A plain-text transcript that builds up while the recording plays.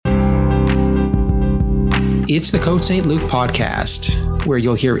It's the Côte Saint-Luc podcast, where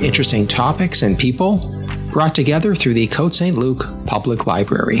you'll hear interesting topics and people brought together through the Côte Saint-Luc Public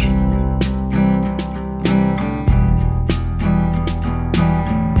Library.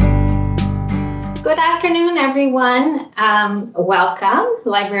 Good afternoon, everyone. Welcome.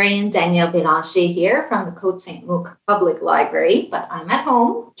 Librarian Danielle Bélanger here from the Côte Saint-Luc Public Library, but I'm at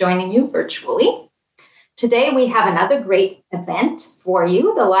home joining you virtually. Today, we have another great event for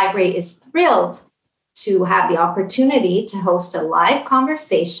you. The library is thrilled to have the opportunity to host a live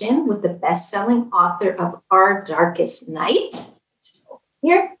conversation with the best-selling author of Our Darkest Night, which is over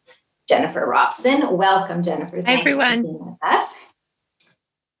here, Jennifer Robson. Welcome, Jennifer. Hi, everyone. You for being with us.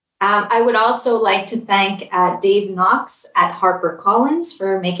 I would also like to thank Dave Knox at HarperCollins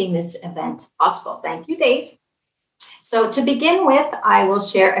for making this event possible. Thank you, Dave. So to begin with, I will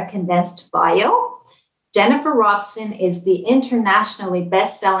share a condensed bio. Jennifer Robson is the internationally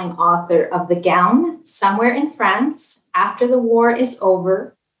best-selling author of The Gown, Somewhere in France, After the War is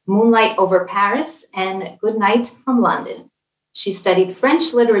Over, Moonlight over Paris, and Good Night from London. She studied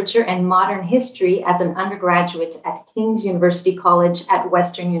French literature and modern history as an undergraduate at King's University College at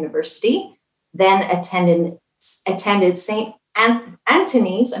Western University, then attended St.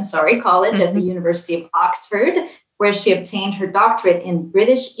 Antony's College at the University of Oxford, where she obtained her doctorate in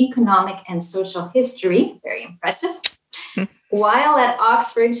British economic and social history. Very impressive. While at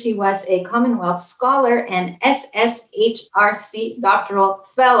Oxford, she was a Commonwealth Scholar and SSHRC doctoral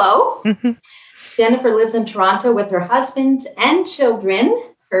fellow. Jennifer lives in Toronto with her husband and children.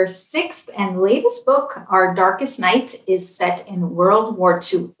 Her sixth and latest book, Our Darkest Night, is set in World War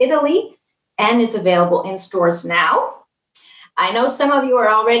II Italy and is available in stores now. I know some of you are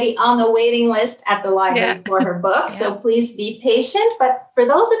already on the waiting list at the library for her book, so please be patient. But for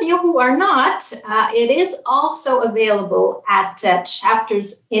those of you who are not, it is also available at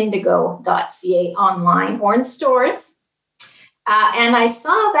chaptersindigo.ca online or in stores. And I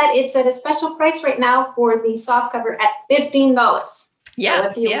saw that it's at a special price right now for the softcover at $15. So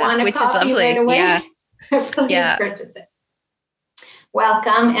if you want a copy right away, please purchase it.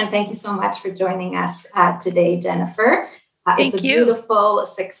 Welcome, and thank you so much for joining us today, Jennifer. It's a beautiful,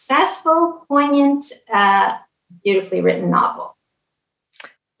 successful, poignant, beautifully written novel.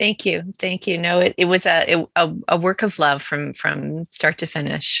 Thank you. No, it was a work of love from start to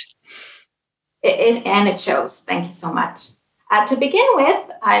finish. It shows. Thank you so much. To begin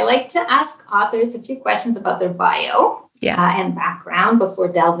with, I like to ask authors a few questions about their bio and background before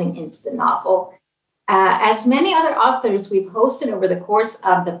delving into the novel. As many other authors we've hosted over the course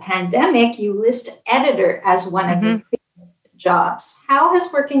of the pandemic, you list editor as one of your previous jobs. How has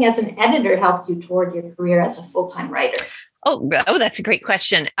working as an editor helped you toward your career as a full-time writer? Oh, that's a great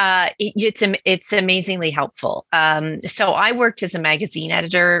question. It's amazingly helpful. So I worked as a magazine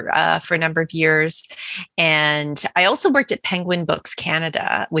editor for a number of years, and I also worked at Penguin Books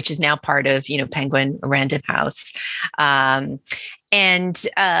Canada, which is now part of Penguin Random House. But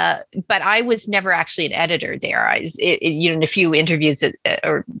I was never actually an editor there. In a few interviews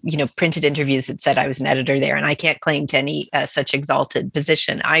printed interviews, it said I was an editor there, and I can't claim to any such exalted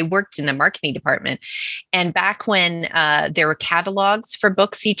position. I worked in the marketing department, and back when there were catalogs for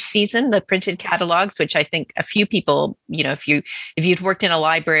books each season, the printed catalogs, which I think a few people, if you'd worked in a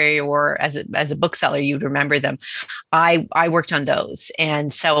library or as a bookseller, you'd remember them. I worked on those,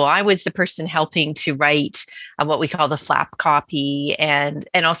 and so I was the person helping to write what we call the flap copy. And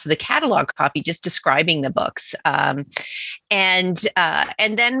also the catalog copy, just describing the books. And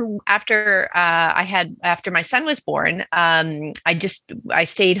then after my son was born, I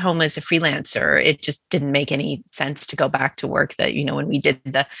stayed home as a freelancer. It just didn't make any sense to go back to work. That when we did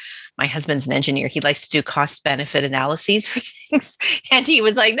my husband's an engineer. He likes to do cost benefit analyses for things. And he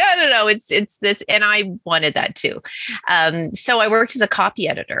was like, no, it's this. And I wanted that too. So I worked as a copy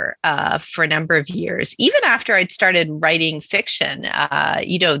editor for a number of years. Even after I'd started writing fiction,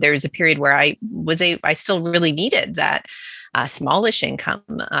 there was a period where I still really needed that smallish income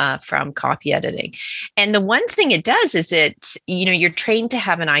from copy editing. And the one thing it does is you're trained to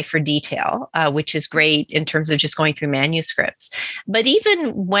have an eye for detail, which is great in terms of just going through manuscripts. But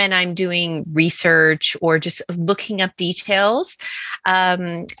even when I'm doing research or just looking up details,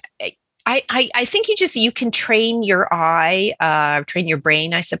 I think you can train your eye, train your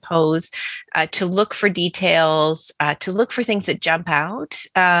brain, I suppose, to look for details, to look for things that jump out.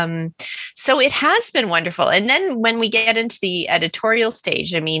 So it has been wonderful. And then when we get into the editorial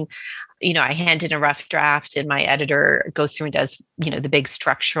stage, I hand in a rough draft and my editor goes through and does, the big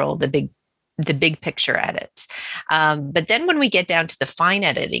structural, the big picture edits. But then when we get down to the fine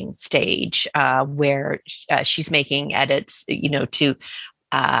editing stage, where she's making edits, to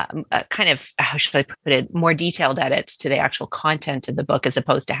kind of, how should I put it, more detailed edits to the actual content of the book as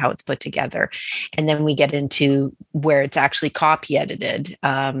opposed to how it's put together. And then we get into where it's actually copy edited.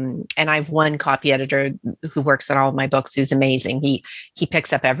 And I have one copy editor who works on all of my books who's amazing. He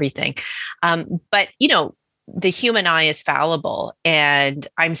picks up everything. But, the human eye is fallible, and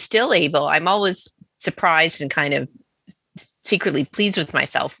I'm always surprised and kind of secretly pleased with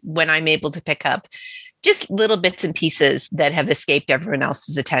myself when I'm able to pick up just little bits and pieces that have escaped everyone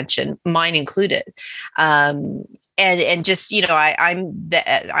else's attention, mine included. And just, I'm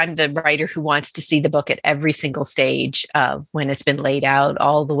the writer who wants to see the book at every single stage of when it's been laid out,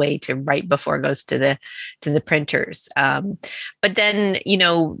 all the way to right before it goes to the printers. But then,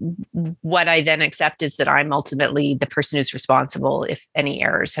 what I then accept is that I'm ultimately the person who's responsible if any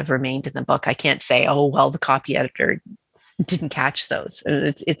errors have remained in the book. I can't say, oh, well, the copy editor didn't catch those.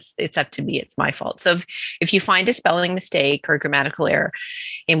 It's up to me. It's my fault. So if you find a spelling mistake or grammatical error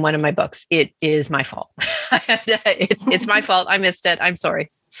in one of my books, it is my fault. It's my fault. I missed it. I'm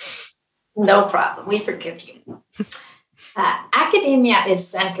sorry. No problem. We forgive you. Academia is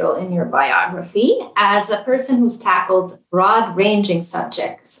central in your biography as a person who's tackled broad-ranging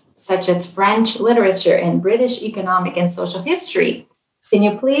subjects such as French literature and British economic and social history. Can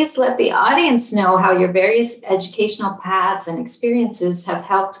you please let the audience know how your various educational paths and experiences have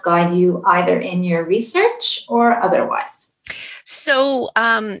helped guide you either in your research or otherwise? So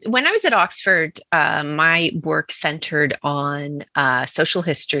when I was at Oxford, my work centered on social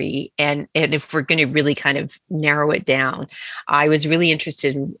history. And if we're going to really kind of narrow it down, I was really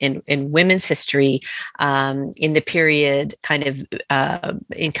interested in women's history in the period kind of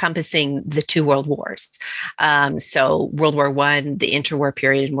encompassing the two world wars. So World War I, the interwar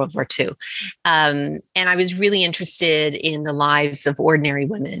period, and World War II. And I was really interested in the lives of ordinary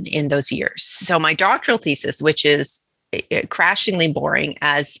women in those years. So my doctoral thesis, which is crashingly boring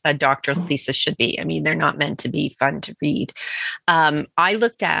as a doctoral thesis should be. I mean, they're not meant to be fun to read. I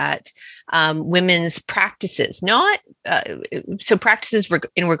looked at women's practices, not so practices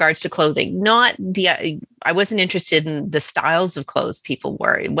in regards to clothing, not the, I wasn't interested in the styles of clothes people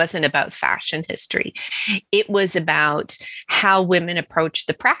wore. It wasn't about fashion history. It was about how women approach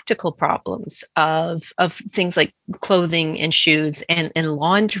the practical problems of things like clothing and shoes and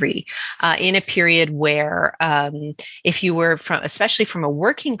laundry in a period where if you were especially from a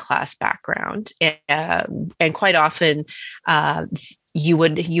working class background, and quite often you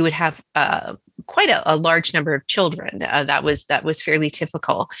would have quite a large number of children. That was fairly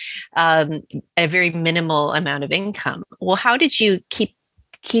typical. A very minimal amount of income. Well, how did you keep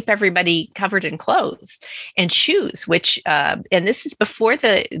everybody covered in clothes and shoes, which, and this is before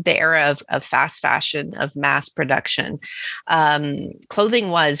the era of fast fashion, of mass production. Clothing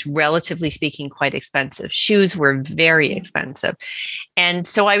was, relatively speaking, quite expensive. Shoes were very expensive. And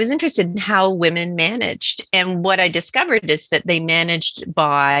so I was interested in how women managed. And what I discovered is that they managed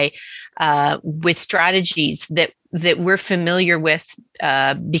with strategies that we're familiar with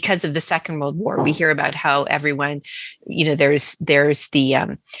because of the Second World War. We hear about how everyone, there's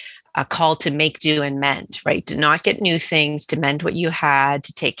the a call to make do and mend, right? To not get new things, to mend what you had,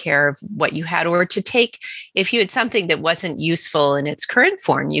 to take care of what you had, or to take, if you had something that wasn't useful in its current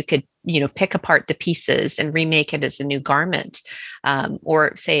form, you could, pick apart the pieces and remake it as a new garment.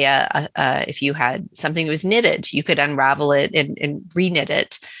 Or say, if you had something that was knitted, you could unravel it and re-knit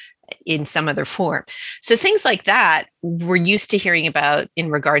it in some other form. So things like that we're used to hearing about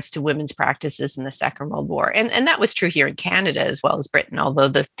in regards to women's practices in the Second World War. And that was true here in Canada as well as Britain, although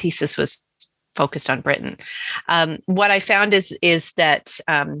the thesis was focused on Britain. What I found is that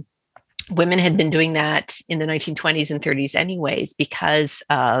women had been doing that in the 1920s and 30s anyways, because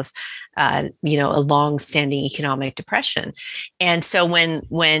of, a long-standing economic depression. And so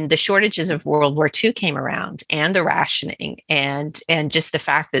when the shortages of World War II came around, and the rationing and just the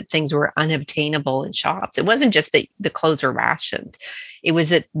fact that things were unobtainable in shops, it wasn't just that the clothes were rationed. It was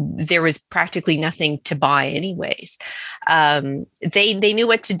that there was practically nothing to buy anyways. They knew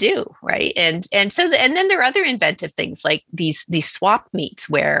what to do, right? And then there are other inventive things like these swap meets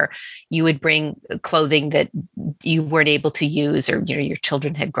where you would bring clothing that you weren't able to use, or your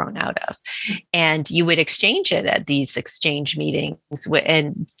children had grown out of, and you would exchange it at these exchange meetings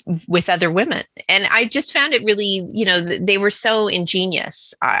with other women. And I just found it really, they were so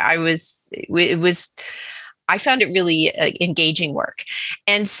ingenious. I found it really engaging work.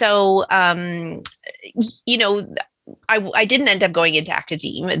 And so, I didn't end up going into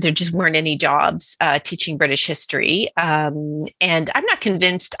academia. There just weren't any jobs teaching British history. And I'm not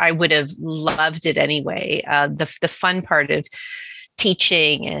convinced I would have loved it anyway. The fun part of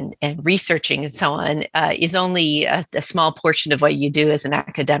teaching and researching and so on is only a small portion of what you do as an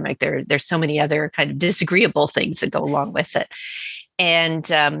academic. There's so many other kind of disagreeable things that go along with it. And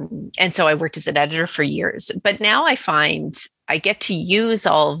so I worked as an editor for years, but now I find I get to use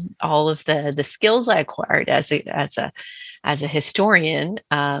all of the skills I acquired as a historian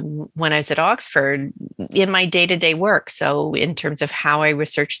when I was at Oxford in my day-to-day work. So in terms of how I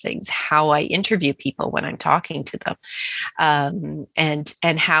research things, how I interview people when I'm talking to them, and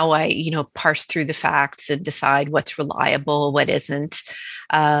how I, parse through the facts and decide what's reliable, what isn't.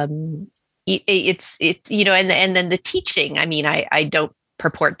 It's and then the teaching. I mean, I don't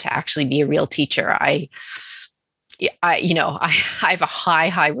purport to actually be a real teacher. I have a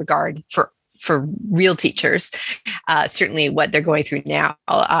high regard for real teachers. Certainly what they're going through now,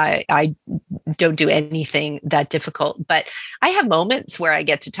 I don't do anything that difficult, but I have moments where I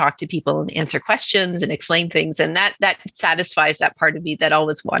get to talk to people and answer questions and explain things. And that satisfies that part of me that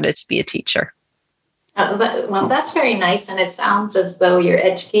always wanted to be a teacher. Well, that's very nice. And it sounds as though your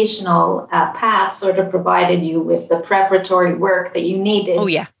educational path sort of provided you with the preparatory work that you needed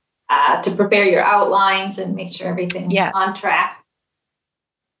to prepare your outlines and make sure everything is on track.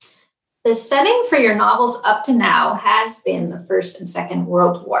 The setting for your novels up to now has been the First and Second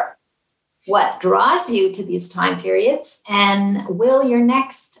World War. What draws you to these time periods? And will your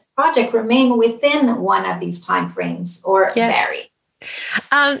next project remain within one of these time frames or vary?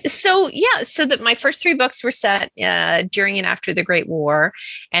 So that my first three books were set during and after the Great War,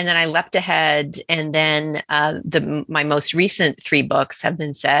 and then I leapt ahead, and then my most recent three books have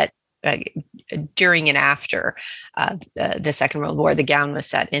been set during and after the Second World War. The Gown was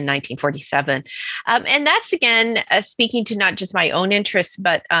set in 1947. And that's, again, speaking to not just my own interests,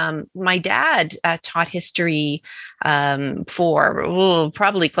 but my dad taught history for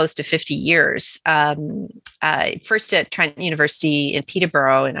probably close to 50 years. First at Trent University in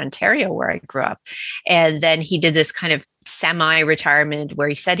Peterborough in Ontario, where I grew up. And then he did this kind of semi-retirement where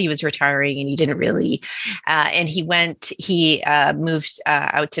he said he was retiring and he didn't really. And he moved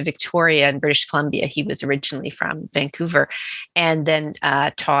out to Victoria in British Columbia. He was originally from Vancouver, and then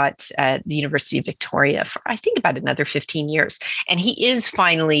taught at the University of Victoria for, I think, about another 15 years. And he is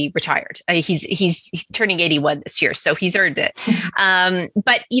finally retired. He's turning 81 this year, so he's earned it.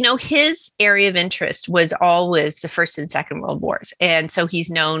 But, his area of interest was always the First and Second World Wars. And so he's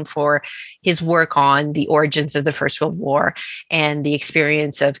known for his work on the origins of the First World War and the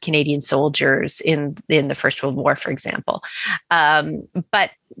experience of Canadian soldiers in the First World War, for example.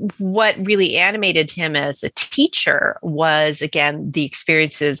 But what really animated him as a teacher was, again, the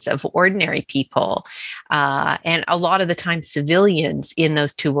experiences of ordinary people, and a lot of the time civilians in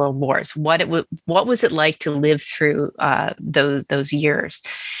those two world wars. What was it like to live through those years?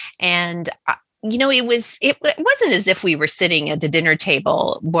 And it wasn't as if we were sitting at the dinner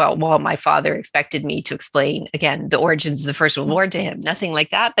table while my father expected me to explain, again, the origins of the First World War to him. Nothing like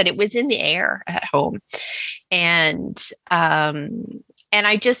that, but it was in the air at home. And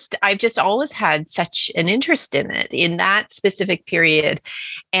I've just always had such an interest in it, in that specific period,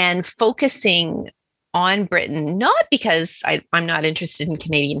 and focusing on Britain, not because I'm not interested in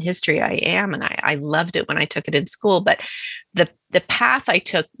Canadian history. I am, and I loved it when I took it in school, but the path I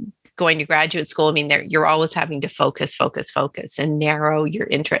took going to graduate school, I mean, you're always having to focus and narrow your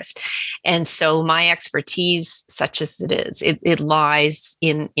interest. And so my expertise, such as it is, it lies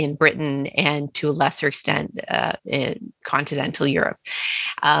in Britain and to a lesser extent in continental Europe.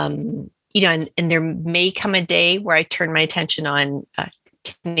 And there may come a day where I turn my attention on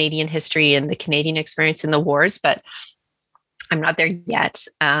Canadian history and the Canadian experience in the wars, but I'm not there yet.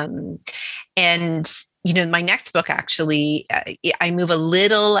 My next book, actually, I move a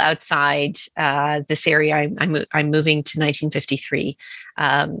little outside this area. I'm moving to 1953,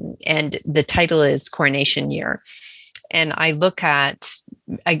 and the title is Coronation Year. And I look at,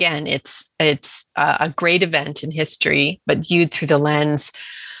 again, it's a great event in history, but viewed through the lens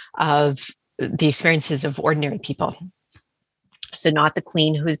of the experiences of ordinary people. So not the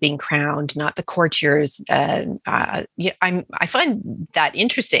queen who's being crowned, not the courtiers. I find that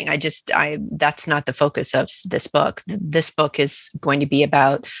interesting. That's not the focus of this book. This book is going to be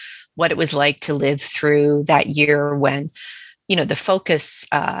about what it was like to live through that year when, the focus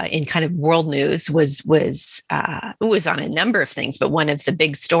in kind of world news was on a number of things, but one of the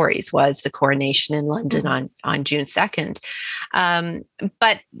big stories was the coronation in London on June 2nd.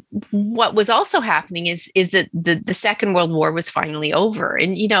 But what was also happening is that the Second World War was finally over.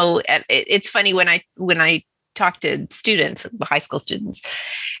 And, it's funny when I talk to students, high school students,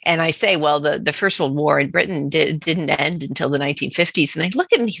 and I say, well, the First World War in Britain didn't end until the 1950s. And they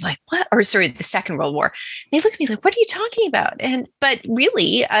look at me like, what? Or sorry, the Second World War. They look at me like, what are you talking about? But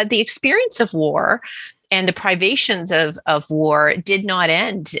really, the experience of war and the privations of war did not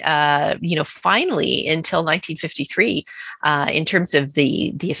end, finally until 1953, in terms of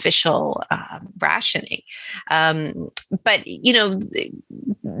the official rationing. But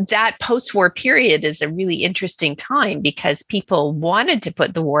that post-war period is a really interesting time because people wanted to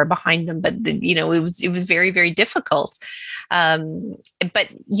put the war behind them, but it was very, very difficult.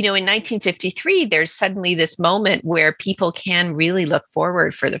 But in 1953, there's suddenly this moment where people can really look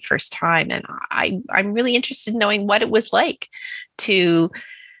forward for the first time, and I'm really interested in knowing what it was like to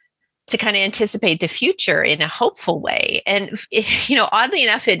kind of anticipate the future in a hopeful way. And oddly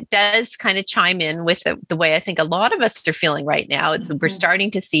enough, it does kind of chime in with the way I think a lot of us are feeling right now. We're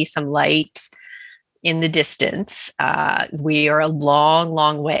starting to see some light in the distance. We are a long,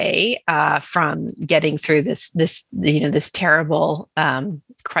 long way from getting through this terrible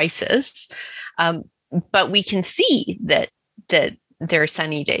crisis, but we can see that there are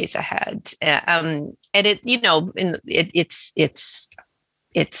sunny days ahead, and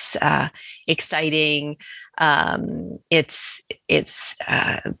it's exciting. It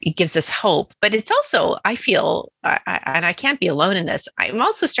gives us hope, but it's also, I feel, and I can't be alone in this, I'm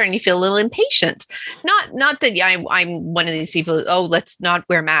also starting to feel a little impatient. Not that I'm one of these people, oh, let's not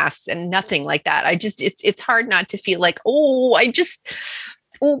wear masks and nothing like that. It's hard not to feel like,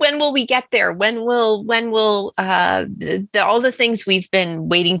 when will we get there? When will all the things we've been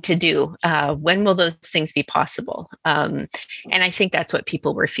waiting to do, when will those things be possible? And I think that's what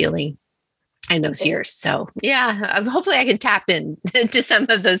people were feeling in those years. So yeah, hopefully I can tap in to some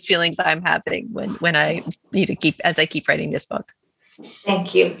of those feelings I'm having when I keep writing this book.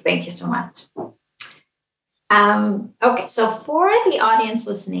 Thank you so much. Okay, so for the audience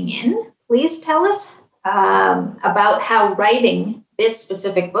listening in, please tell us about how writing this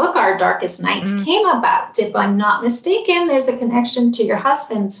specific book, Our Darkest Night, came about. If I'm not mistaken, there's a connection to your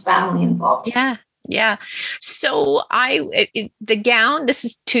husband's family involved. Yeah. So the gown, this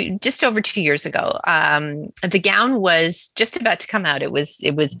is just over 2 years ago. The gown was just about to come out. It was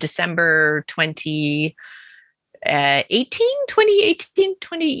December 2018.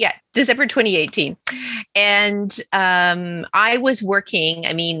 December 2018. And I was working,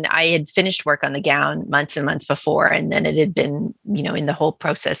 I had finished work on the gown months and months before, and then it had been, in the whole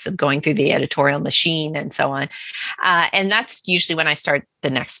process of going through the editorial machine and so on. And that's usually when I start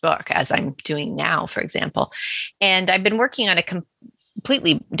the next book, as I'm doing now, for example. And I've been working on a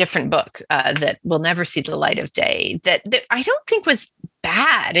completely different book that will never see the light of day, that I don't think was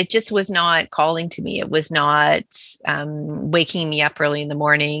bad. It just was not calling to me. It was not waking me up early in the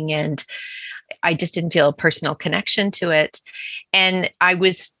morning, and I just didn't feel a personal connection to it. And I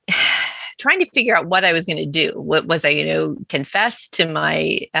was trying to figure out what I was going to do. What was I going to confess to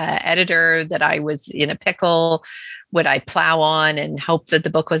my editor that I was in a pickle? Would I plow on and hope that the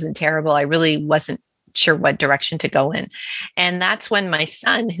book wasn't terrible? I really wasn't sure what direction to go in. And that's when my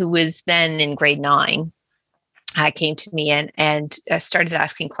son, who was then in grade 9, came to me and started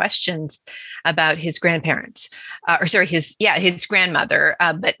asking questions about his grandparents, his grandmother,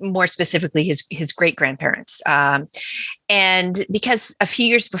 but more specifically his great grandparents. And because a few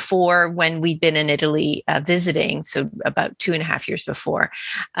years before, when we'd been in Italy visiting, so about 2.5 years before,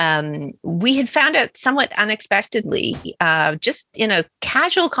 we had found out somewhat unexpectedly, just in a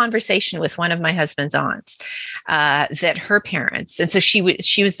casual conversation with one of my husband's aunts, that her parents, and so she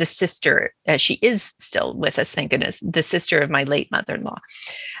was the sister, she is still with us, thank goodness, the sister of my late mother-in-law.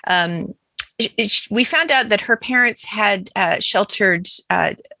 We found out that her parents had sheltered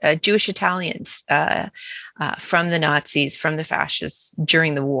Jewish Italians from the Nazis, from the fascists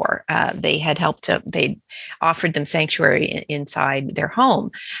during the war. They had they offered them sanctuary inside their home,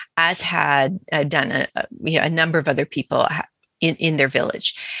 as had done a number of other people in their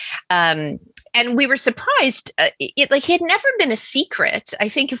village. And we were surprised. It had never been a secret. I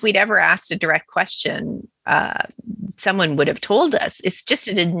think if we'd ever asked a direct question, someone would have told us. It's just,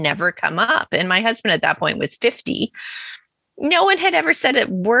 it had never come up. And my husband at that point was 50. No one had ever said a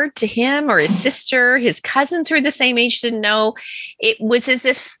word to him or his sister. His cousins who were the same age didn't know. It was as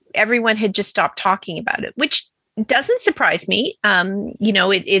if everyone had just stopped talking about it, which doesn't surprise me.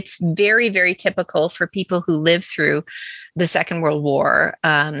 It's very, very typical for people who live through the Second World War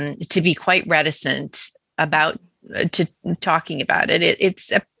to be quite reticent about talking about it.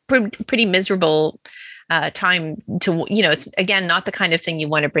 It's a pretty miserable time to, it's again, not the kind of thing you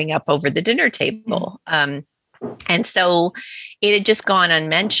want to bring up over the dinner table. And so it had just gone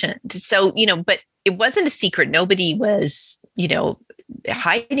unmentioned. So, but it wasn't a secret. Nobody was,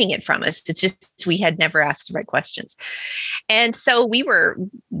 hiding it from us. It's just we had never asked the right questions. And so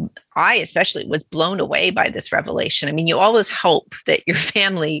I especially was blown away by this revelation. I mean, you always hope that your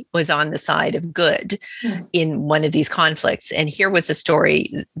family was on the side of good in one of these conflicts. And here was a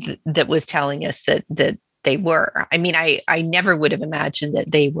story that was telling us that they were. I mean, I never would have imagined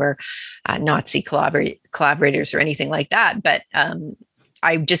that they were Nazi collaborators or anything like that. But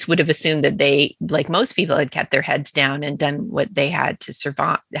I just would have assumed that they, like most people, had kept their heads down and done what they had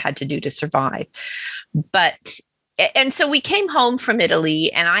to do to survive. And so we came home from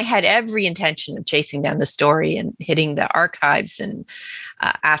Italy, and I had every intention of chasing down the story and hitting the archives and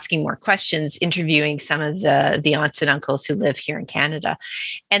asking more questions, interviewing some of the aunts and uncles who live here in Canada.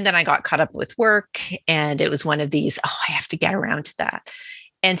 And then I got caught up with work, and it was one of these, I have to get around to that.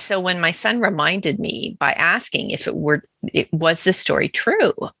 And so when my son reminded me by asking if was this story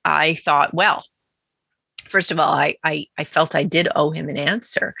true, I thought, well, first of all, I felt I did owe him an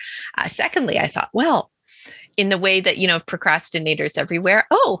answer. Secondly, I thought, well, in the way that, procrastinators everywhere,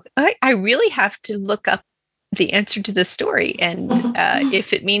 I really have to look up the answer to this story. And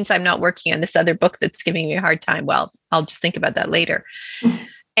if it means I'm not working on this other book that's giving me a hard time, well, I'll just think about that later.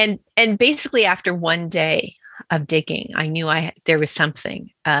 And basically after one day of digging, I knew there was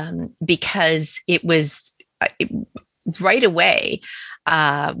something, because it was right away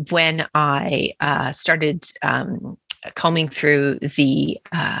when I started combing through the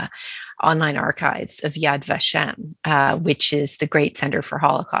online archives of Yad Vashem, which is the great Center for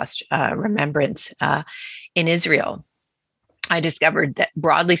Holocaust Remembrance in Israel. I discovered that,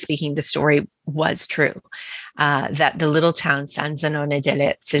 broadly speaking, the story was true, that the little town San Zenone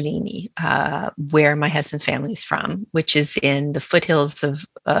delle Zellini, where my husband's family is from, which is in the foothills of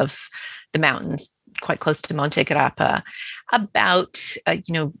the mountains, quite close to Monte Grappa, about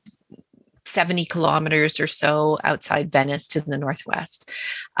 70 kilometers or so outside Venice to the northwest,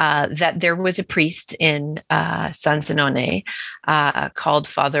 that there was a priest in San Zenone called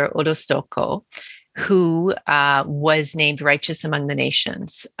Father Odostocco, who was named righteous among the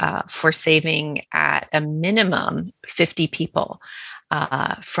nations for saving at a minimum 50 people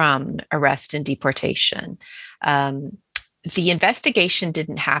from arrest and deportation. The investigation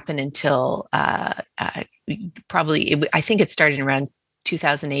didn't happen until I think it started around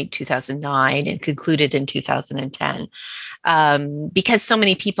 2008, 2009, and concluded in 2010, because so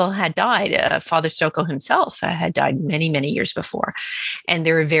many people had died. Father Stocco himself had died many, many years before, and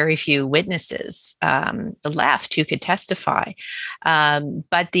there were very few witnesses left who could testify.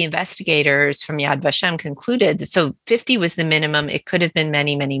 But the investigators from Yad Vashem concluded that, so 50 was the minimum. It could have been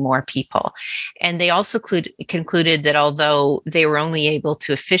many, many more people. And they also concluded that although they were only able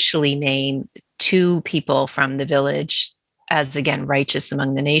to officially name 2 people from the village as, again, righteous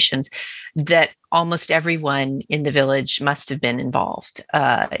among the nations, that almost everyone in the village must have been involved.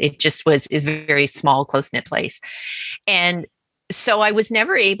 It just was a very small, close-knit place. And so I was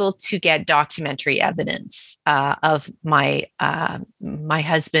never able to get documentary evidence of my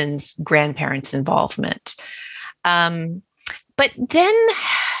husband's grandparents' involvement. But then,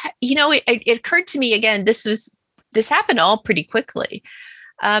 it occurred to me again, this happened all pretty quickly.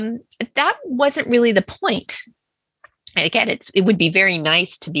 That wasn't really the point. Again, it would be very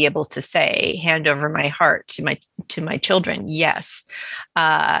nice to be able to say, hand over my heart to my children. Yes,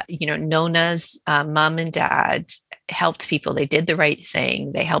 Nona's mom and dad helped people. They did the right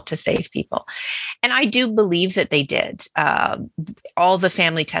thing. They helped to save people, and I do believe that they did. All the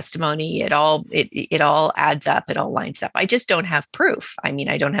family testimony, it all adds up. It all lines up. I just don't have proof. I mean,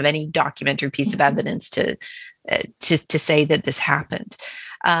 I don't have any documentary piece of evidence to say that this happened.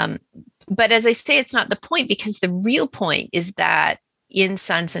 But as I say, it's not the point, because the real point is that in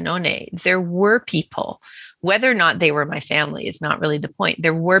San Zenone, there were people, whether or not they were my family is not really the point.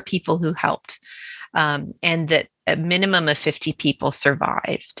 There were people who helped, and that a minimum of 50 people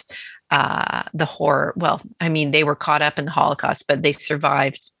survived the horror. Well, I mean, they were caught up in the Holocaust, but they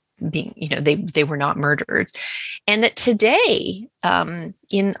survived being, they were not murdered. And that today, on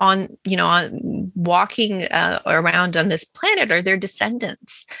walking around on this planet are their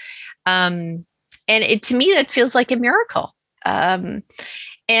descendants. And to me, that feels like a miracle. And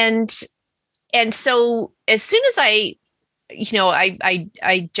so as soon as I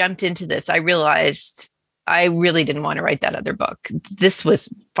jumped into this, I realized I really didn't want to write that other book. This was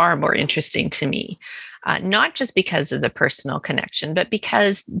far more interesting to me, not just because of the personal connection, but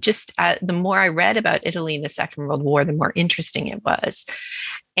because just the more I read about Italy in the Second World War, the more interesting it was.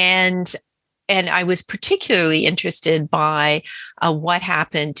 And I was particularly interested by what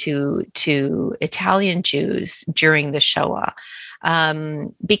happened to Italian Jews during the Shoah.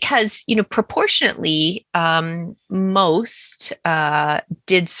 because, proportionately, most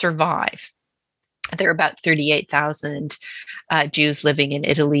did survive. There are about 38,000 Jews living in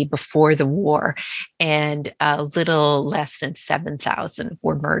Italy before the war, and a little less than 7,000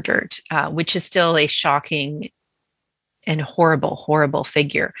 were murdered, which is still a shocking and horrible, horrible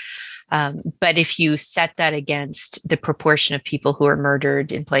figure. But if you set that against the proportion of people who are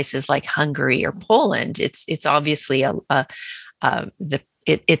murdered in places like Hungary or Poland, it's obviously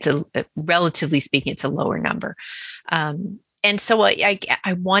relatively speaking, it's a lower number. And so I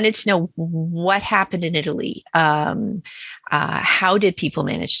wanted to know what happened in Italy. How did people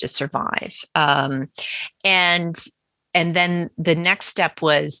manage to survive? And then the next step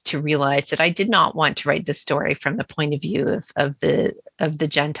was to realize that I did not want to write the story from the point of view of the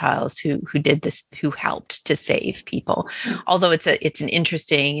Gentiles who did this, who helped to save people. Although it's an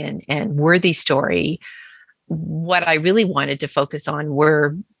interesting and worthy story, what I really wanted to focus on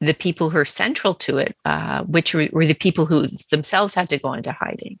were the people who are central to it, which were the people who themselves had to go into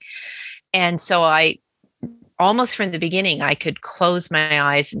hiding. And so I, almost from the beginning, I could close my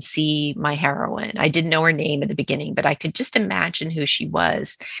eyes and see my heroine. I didn't know her name at the beginning, but I could just imagine who she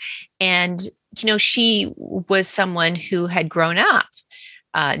was. And, she was someone who had grown up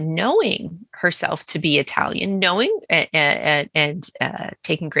knowing herself to be Italian, knowing and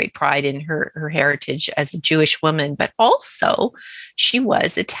taking great pride in her heritage as a Jewish woman, but also she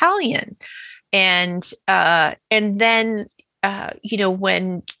was Italian. And then,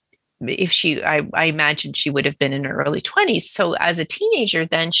 when I imagine she would have been in her early 20s. So as a teenager,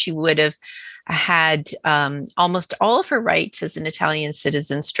 then she would have had almost all of her rights as an Italian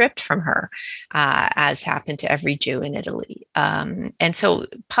citizen stripped from her, as happened to every Jew in Italy. And so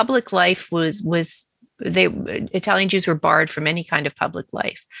public life Italian Jews were barred from any kind of public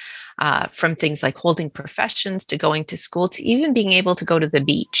life, from things like holding professions to going to school to even being able to go to the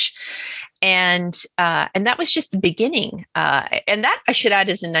beach. And that was just the beginning. And that, I should add,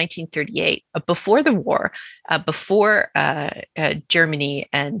 is in 1938, before the war, before Germany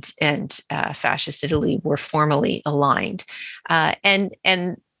and fascist Italy were formally aligned. And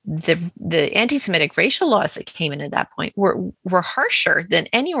the anti-Semitic racial laws that came in at that point were harsher than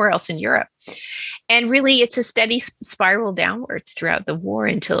anywhere else in Europe. And really, it's a steady spiral downwards throughout the war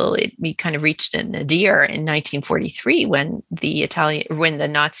until we kind of reached a nadir in 1943 when the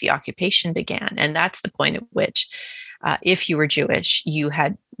Nazi occupation began. And that's the point at which, if you were Jewish,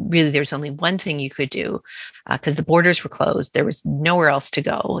 there's only one thing you could do, because the borders were closed. There was nowhere else to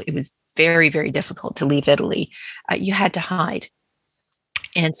go. It was very, very difficult to leave Italy. You had to hide.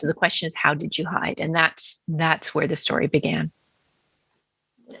 And so the question is, how did you hide? And that's where the story began.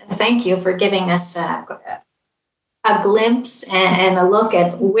 Thank you for giving us a glimpse and a look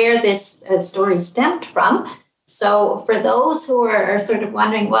at where this story stemmed from. So for those who are sort of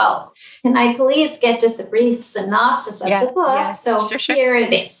wondering, well, can I please get just a brief synopsis of the book? Yeah, so sure. Here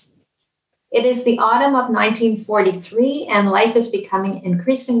it is. It is the autumn of 1943, and life is becoming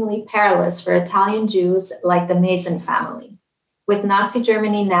increasingly perilous for Italian Jews like the Mason family. With Nazi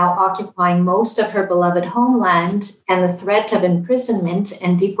Germany now occupying most of her beloved homeland and the threat of imprisonment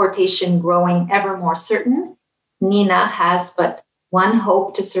and deportation growing ever more certain, Nina has but one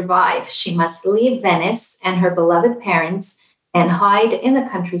hope to survive. She must leave Venice and her beloved parents and hide in the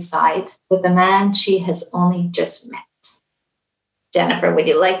countryside with the man she has only just met. Jennifer, would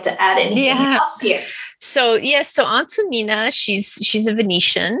you like to add anything else here? So Antonina, she's a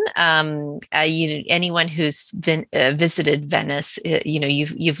Venetian. Anyone who's visited Venice,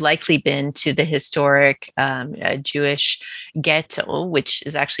 you've likely been to the historic Jewish ghetto, which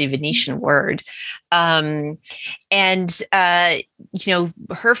is actually a Venetian word. Her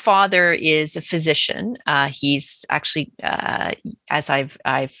father is a physician. He's actually, as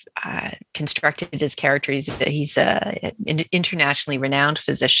I've constructed his character, he's an internationally renowned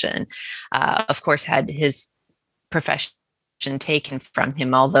physician. Of course, had his profession taken from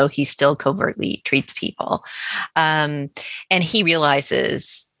him, although he still covertly treats people. And he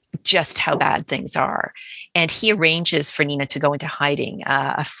realizes just how bad things are. And he arranges for Nina to go into hiding.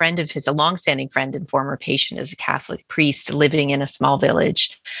 A friend of his, a longstanding friend and former patient, is a Catholic priest living in a small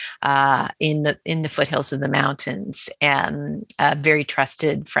village in the foothills of the mountains, and a very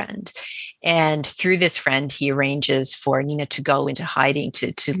trusted friend. And through this friend, he arranges for Nina to go into hiding,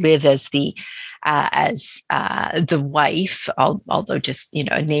 to live as the wife, although just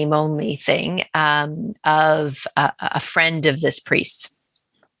a name only thing, of a friend of this priest.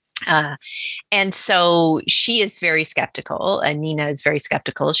 Uh, and so she is very skeptical, and Nina is very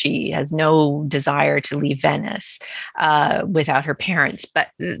skeptical. She has no desire to leave Venice without her parents. But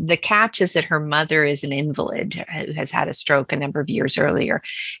the catch is that her mother is an invalid who has had a stroke a number of years earlier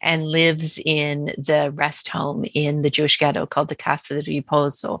and lives in the rest home in the Jewish ghetto called the Casa di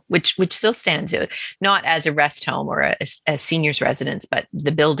Riposo, which still stands, not as a rest home or a senior's residence, but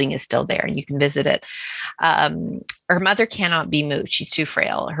the building is still there and you can visit it. Her mother cannot be moved. She's too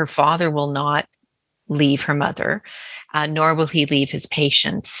frail. Her father will not leave her mother, nor will he leave his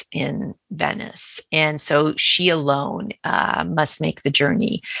patients in Venice. And so she alone must make the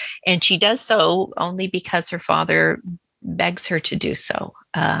journey. And she does so only because her father begs her to do so.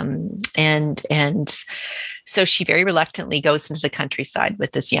 And so she very reluctantly goes into the countryside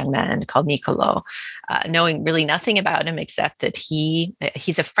with this young man called Niccolo, knowing really nothing about him except that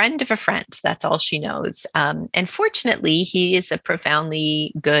he's a friend of a friend. That's all she knows. And fortunately, he is a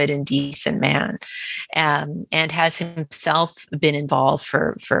profoundly good and decent man, and has himself been involved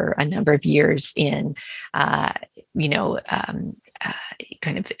for a number of years in,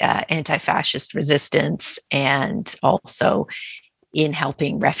 kind of anti-fascist resistance, and also in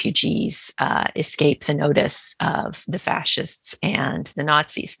helping refugees escape the notice of the fascists and the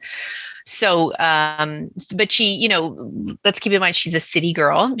Nazis. So, but she, let's keep in mind, she's a city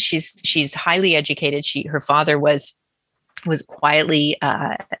girl. She's highly educated. Her father was quietly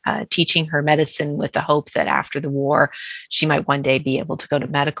teaching her medicine with the hope that after the war, she might one day be able to go to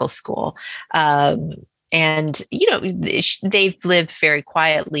medical school. And, they've lived very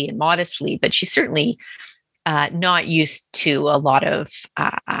quietly and modestly, but she's certainly not used to a lot of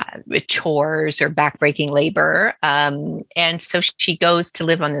chores or backbreaking labor. And so she goes to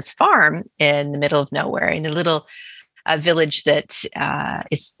live on this farm in the middle of nowhere in a little village that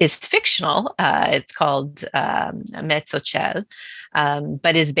is fictional. It's called Mezzocel,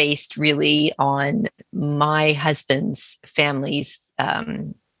 but is based really on my husband's family's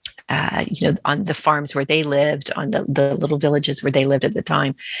on the farms where they lived, on the little villages where they lived at the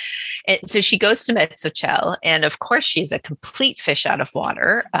time. And so she goes to Mezzocel, and of course she's a complete fish out of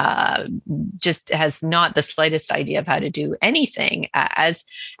water, just has not the slightest idea of how to do anything, as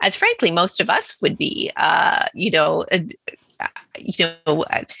frankly most of us would be.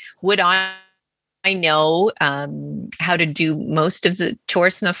 Would I know how to do most of the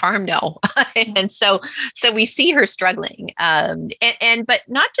chores in the farm? No. And so we see her struggling, but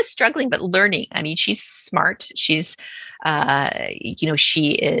not just struggling, but learning. I mean, she's smart. She's,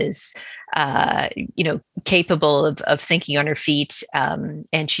 she is, capable of thinking on her feet,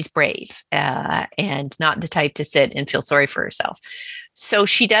 and she's brave, and not the type to sit and feel sorry for herself. So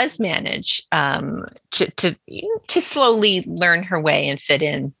she does manage to slowly learn her way and fit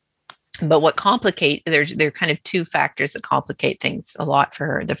in. But what there are kind of two factors that complicate things a lot for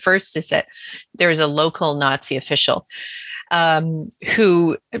her. The first is that there's a local Nazi official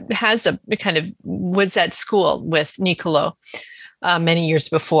who was at school with Niccolo many years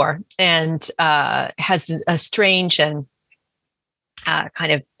before, and has a strange and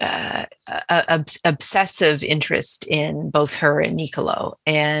obsessive interest in both her and Niccolo,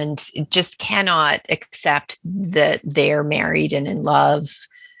 and just cannot accept that they're married and in love.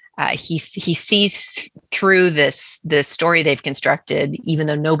 He sees through this story they've constructed, even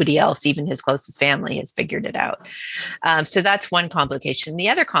though nobody else, even his closest family, has figured it out. So that's one complication. The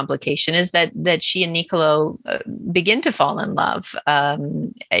other complication is that she and Niccolo begin to fall in love,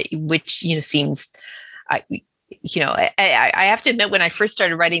 which seems. I have to admit, when I first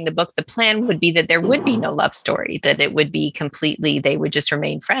started writing the book, the plan would be that there would be no love story, that it would be they would just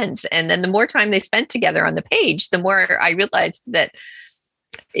remain friends. And then the more time they spent together on the page, the more I realized that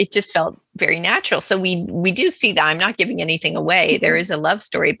it just felt very natural. So we do see that. I'm not giving anything away. There is a love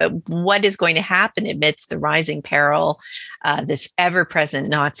story, but what is going to happen amidst the rising peril, this ever-present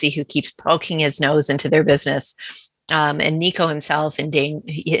Nazi who keeps poking his nose into their business, and Nico himself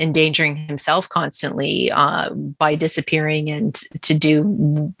endangering himself constantly by disappearing and to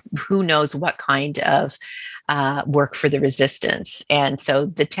do who knows what kind of work for the resistance. And so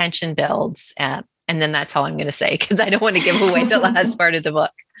the tension builds. And then that's all I'm going to say, because I don't want to give away the last part of the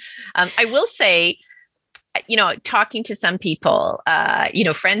book. I will say, talking to some people,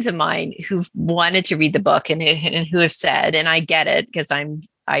 friends of mine who've wanted to read the book and who have said, and I get it because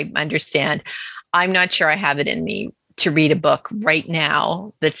I understand, I'm not sure I have it in me to read a book right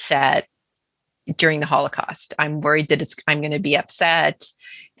now that's set during the Holocaust. I'm worried that I'm going to be upset,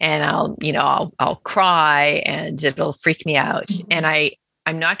 and I'll cry and it'll freak me out. Mm-hmm. And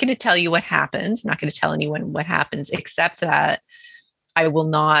I'm not going to tell you what happens. I'm not going to tell anyone what happens, except that I will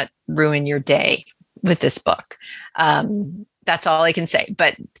not ruin your day with this book. That's That's all I can say.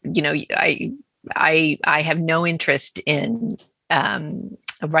 But, I have no interest in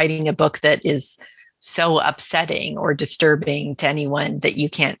writing a book that is so upsetting or disturbing to anyone that you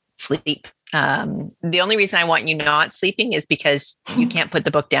can't sleep. The only reason I want you not sleeping is because you can't put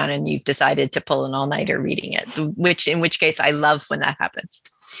the book down and you've decided to pull an all-nighter reading it, in which case I love when that happens.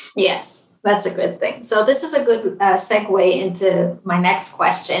 Yes, that's a good thing. So this is a good segue into my next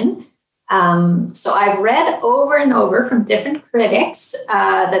question. So I've read over and over from different critics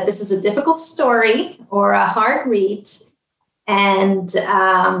that this is a difficult story or a hard read, and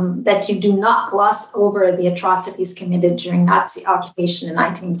that you do not gloss over the atrocities committed during Nazi occupation in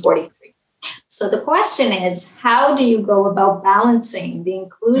 1943. So the question is, how do you go about balancing the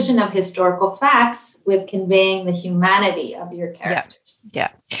inclusion of historical facts with conveying the humanity of your characters? Yeah.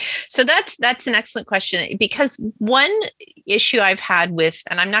 So that's an excellent question, because one issue I've had with,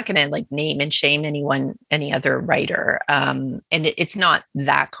 and I'm not going to name and shame any other writer, and it's not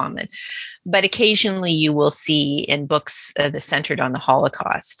that common, but occasionally you will see in books that centered on the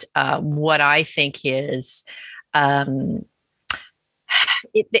Holocaust, what I think is,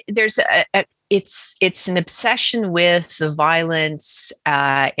 it's an obsession with the violence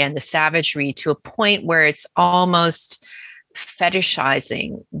and the savagery to a point where it's almost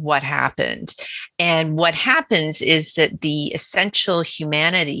fetishizing what happened. And what happens is that the essential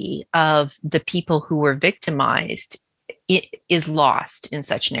humanity of the people who were victimized is lost in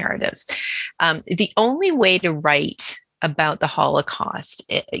such narratives. The only way to write about the Holocaust,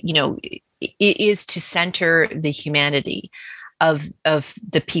 is to center the humanity of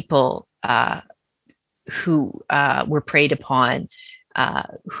the people who were preyed upon,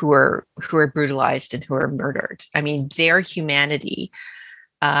 who were brutalized and who are murdered. I mean, their humanity,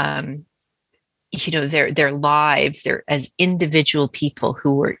 their lives, they're as individual people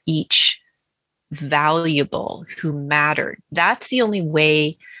who were each valuable, who mattered. That's the only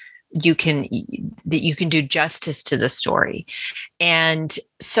way you can do justice to the story. And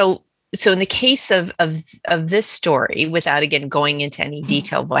so in the case of this story, without again going into any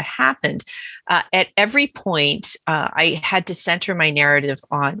detail of what happened, at every point, I had to center my narrative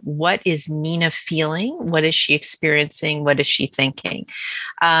on what is Nina feeling, what is she experiencing, what is she thinking,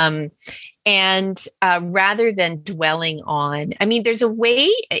 and rather than dwelling on, there's a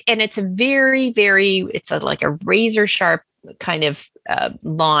way, and it's a very, very, it's like a razor sharp kind of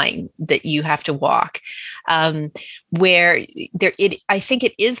line that you have to walk, where I think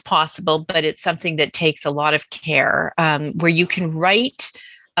it is possible, but it's something that takes a lot of care, where you can write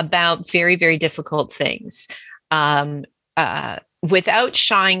about very, very difficult things without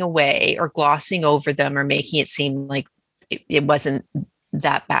shying away or glossing over them or making it seem like it wasn't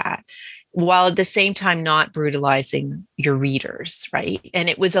that bad, while at the same time not brutalizing your readers, right? And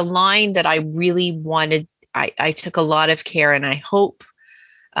it was a line that I really wanted. I took a lot of care, and I hope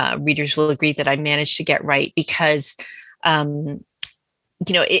readers will agree that I managed to get right, because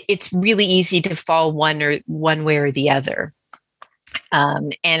it's really easy to fall one way or the other.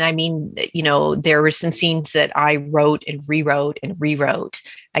 And there were some scenes that I wrote and rewrote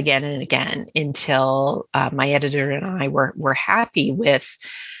again and again until my editor and I were happy with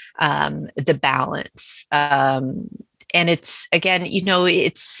the balance. And it's, again,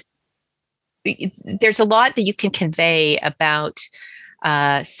 there's a lot that you can convey about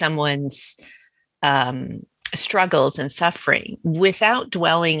someone's struggles and suffering without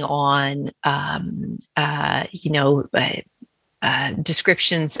dwelling on,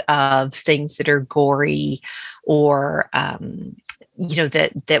 descriptions of things that are gory or,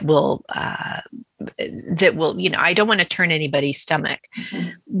 that will, I don't want to turn anybody's stomach,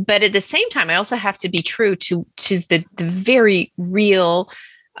 but at the same time, I also have to be true to the very real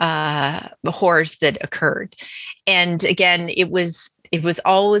horrors that occurred. And again, it was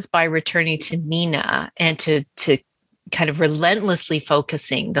always by returning to Nina and to kind of relentlessly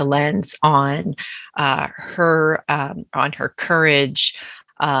focusing the lens on her courage,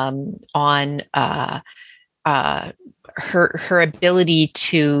 on her ability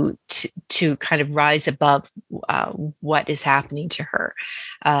to kind of rise above what is happening to her,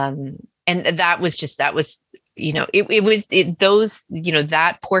 and that was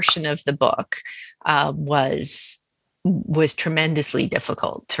that portion of the book was tremendously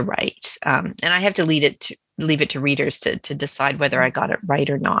difficult to write, and I have to leave it to readers to decide whether I got it right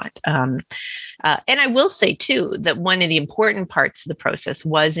or not. And I will say too that one of the important parts of the process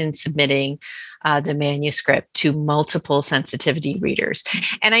was in submitting the manuscript to multiple sensitivity readers.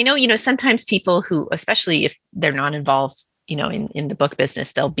 And I know, sometimes people who, especially if they're not involved, in the book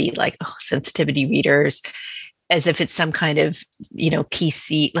business, they'll be like, oh, sensitivity readers, as if it's some kind of,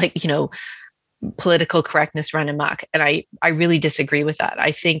 PC, political correctness run amok. And I really disagree with that.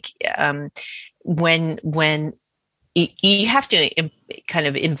 I think when you have to kind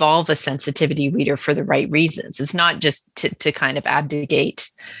of involve a sensitivity reader for the right reasons. It's not just to kind of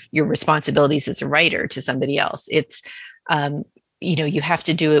abdicate your responsibilities as a writer to somebody else. It's, you have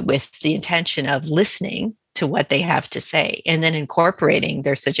to do it with the intention of listening to what they have to say and then incorporating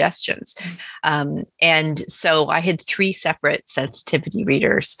their suggestions. And so I had 3 separate sensitivity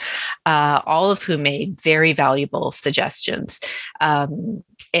readers, all of whom made very valuable suggestions.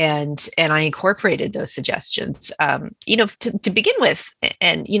 And I incorporated those suggestions, to begin with.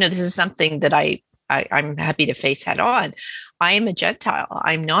 And, this is something that I'm happy to face head on. I am a Gentile.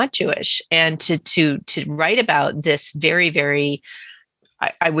 I'm not Jewish. And to write about this very, very,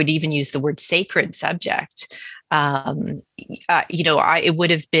 I would even use the word sacred subject. It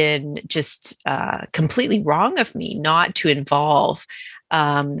would have been just completely wrong of me not to involve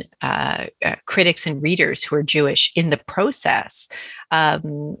critics and readers who are Jewish in the process.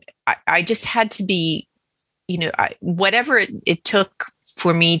 I just had to be, whatever it took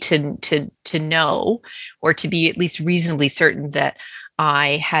for me to know, or to be at least reasonably certain that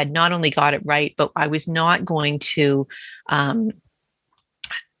I had not only got it right, but I was not going to. I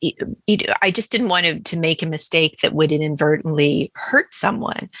just didn't want to make a mistake that would inadvertently hurt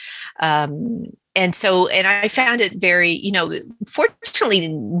someone. And I found it very, fortunately,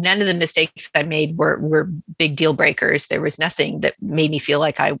 none of the mistakes I made were big deal breakers. There was nothing that made me feel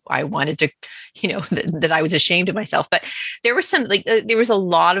like I wanted to, that I was ashamed of myself. But there were there was a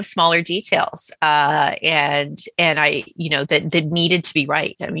lot of smaller details, and I, that needed to be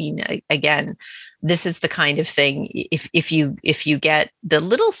right. I mean, again, this is the kind of thing, if you get the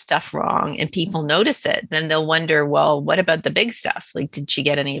little stuff wrong and people notice it, then they'll wonder, well, what about the big stuff? Like, did she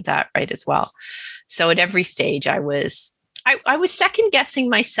get any of that right as well? So at every stage I was second guessing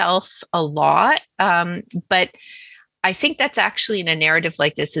myself a lot. But I think that's actually, in a narrative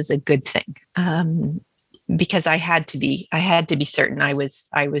like this, is a good thing. Because I had to be certain I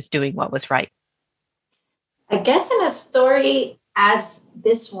was doing what was right. I guess in a story as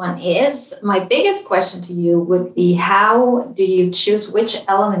this one is, my biggest question to you would be, how do you choose which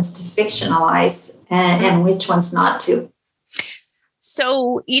elements to fictionalize and which ones not to?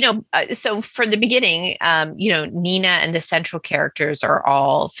 So, so from the beginning, Nina and the central characters are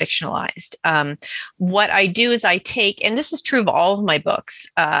all fictionalized. What I do is I take, and this is true of all of my books,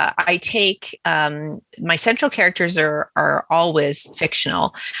 I take, my central characters are always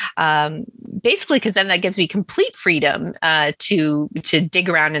fictional, basically because then that gives me complete freedom to dig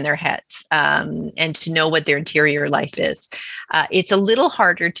around in their heads and to know what their interior life is. It's a little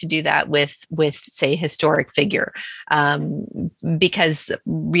harder to do that with say, a historic figure, because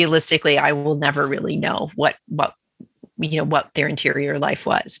realistically, I will never really know what their interior life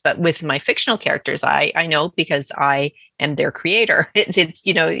was. But with my fictional characters, I know, because I am their creator. It's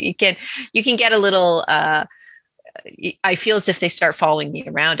you can get a little. I feel as if they start following me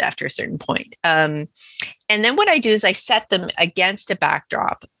around after a certain point. And then what I do is I set them against a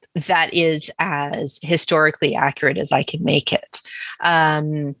backdrop that is as historically accurate as I can make it.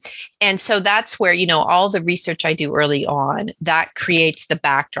 And so that's where, all the research I do early on, that creates the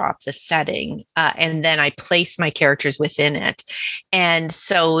backdrop, the setting, and then I place my characters within it. And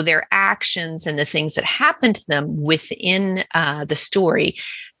so their actions and the things that happen to them within the story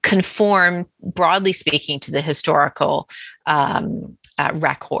conform, broadly speaking, to the historical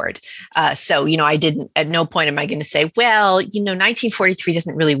record. So, I didn't, at no point am I going to say, well, 1943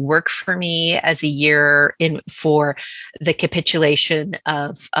 doesn't really work for me as a year for the capitulation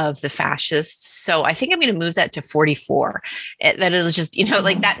of the fascists. So I think I'm going to move that to 44. That it'll just,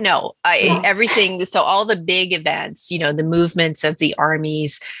 like that. No, everything. So all the big events, the movements of the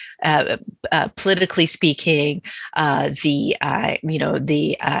armies, politically speaking, the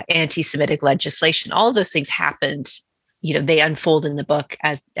anti-Semitic legislation, all of those things happened. They unfold in the book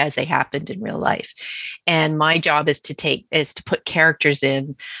as they happened in real life. And my job is to put characters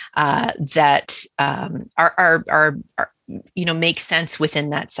in that are make sense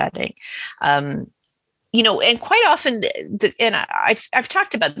within that setting. And quite often, and I've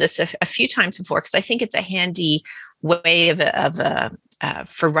talked about this a few times before, because I think it's a handy way of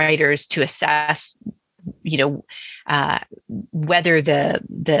for writers to assess, whether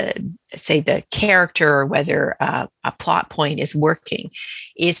the character, or whether a plot point is working,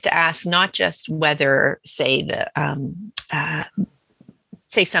 is to ask not just whether, say,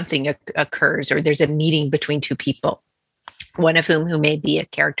 say something occurs, or there's a meeting between two people, one of whom who may be a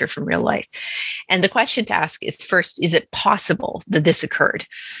character from real life. And the question to ask is, first, is it possible that this occurred?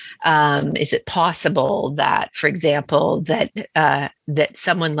 Is it possible that, for example, that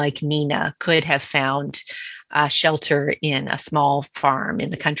someone like Nina could have found shelter in a small farm in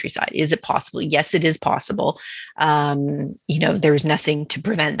the countryside? Is it possible? Yes, it is possible. There is nothing to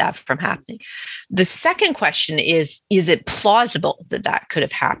prevent that from happening. The second question is it plausible that that could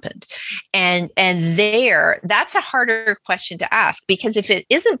have happened? And that's a harder question to ask, because if it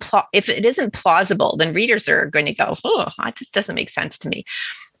isn't plausible, then readers are going to go, oh, this doesn't make sense to me.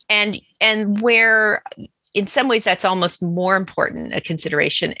 And where in some ways that's almost more important a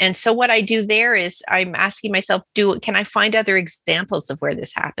consideration. And so what I do there is I'm asking myself, can I find other examples of where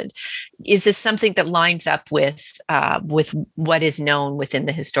this happened? Is this something that lines up with what is known within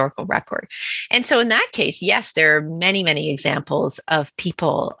the historical record? And so in that case, yes, there are many, many examples of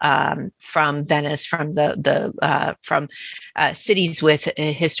people from Venice, from from cities with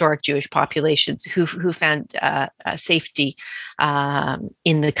historic Jewish populations who found safety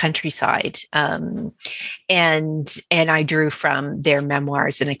in the countryside. And I drew from their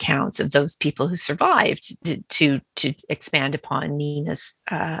memoirs and accounts of those people who survived to expand upon Nina's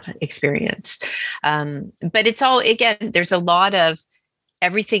experience. But it's all, again, there's a lot of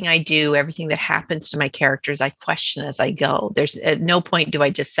everything I do, everything that happens to my characters, I question as I go. There's at no point do I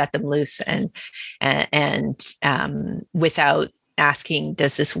just set them loose and without asking,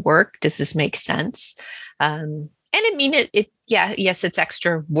 does this work? Does this make sense? And I mean, yes, it's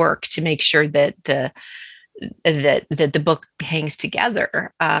extra work to make sure that the book hangs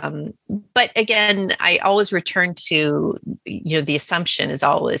together. But again, I always return to, the assumption is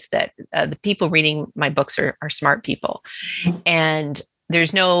always that the people reading my books are smart people. And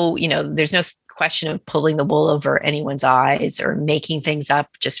there's no question of pulling the wool over anyone's eyes or making things up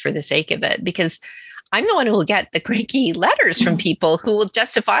just for the sake of it, because I'm the one who will get the cranky letters from people who will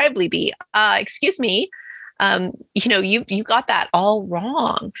justifiably be, excuse me, you got that all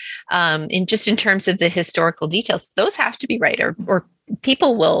wrong. In terms of the historical details, those have to be right, or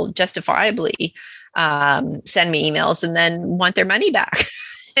people will justifiably send me emails and then want their money back.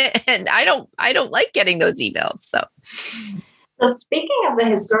 And I don't like getting those emails. So speaking of the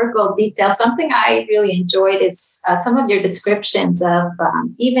historical details, something I really enjoyed is some of your descriptions of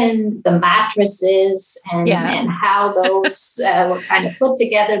even the mattresses and how those were kind of put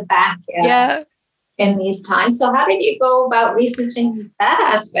together back in these times. So how did you go about researching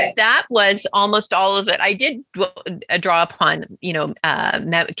that aspect? That was almost all of it. I did draw upon,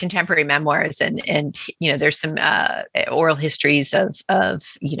 contemporary memoirs and there's some oral histories of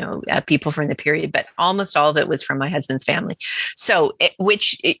people from the period, but almost all of it was from my husband's family. So,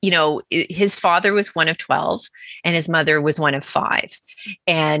 his father was one of 12 and his mother was one of 5.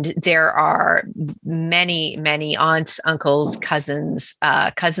 And there are many, many aunts, uncles, cousins,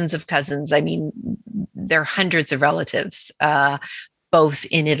 cousins of cousins. I mean, there are hundreds of relatives, both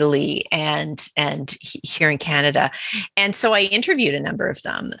in Italy and here in Canada. And so I interviewed a number of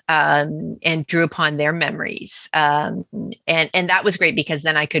them and drew upon their memories. And that was great because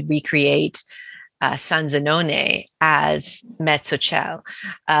then I could recreate San Zenone as Mezzocell.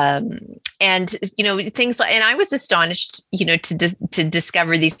 And, things like, and I was astonished, to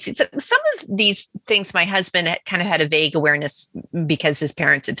discover these things. Some of these things my husband kind of had a vague awareness because his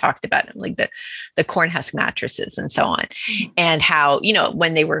parents had talked about him, like the corn husk mattresses and so on. And how,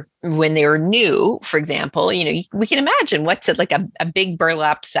 when they were new, for example, we can imagine what's it like a big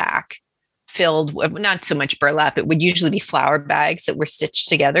burlap sack filled with, not so much burlap, it would usually be flour bags that were stitched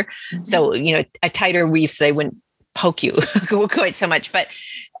together. Mm-hmm. So, a tighter weave so they wouldn't poke you quite so much. But,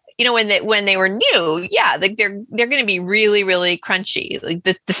 when they were new, like they're going to be really, really crunchy, like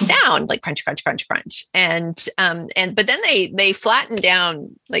the sound, like crunch, crunch, crunch, crunch. But then they flatten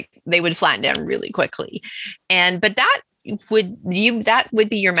down, like they would flatten down really quickly. But that would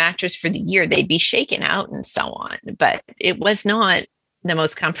be your mattress for the year. They'd be shaken out and so on, but it was not the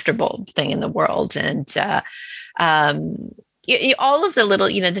most comfortable thing in the world. And all of the little,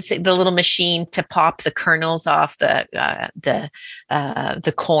 the little machine to pop the kernels off the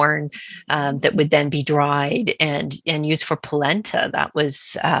corn that would then be dried and used for polenta. That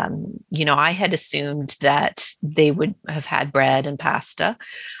was, I had assumed that they would have had bread and pasta,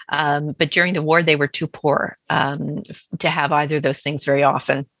 but during the war they were too poor to have either of those things very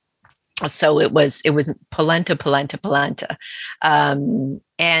often. So it was polenta. And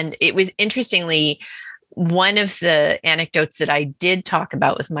it was interestingly, one of the anecdotes that I did talk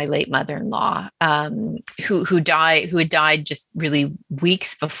about with my late mother-in-law, who had died just really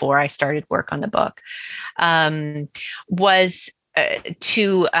weeks before I started work on the book, was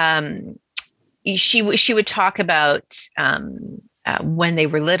to she would talk about when they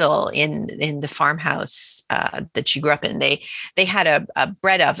were little in the farmhouse that she grew up in. They had a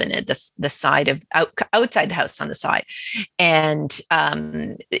bread oven at the side of outside the house on the side, and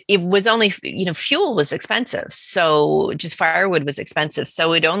it was only, fuel was expensive, so just firewood was expensive,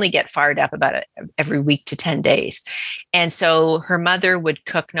 so it'd only get fired up about every week to 10 days. And so her mother would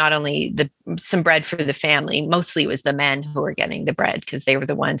cook not only some bread for the family, mostly it was the men who were getting the bread because they were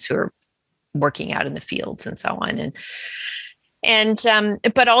the ones who were working out in the fields and so on.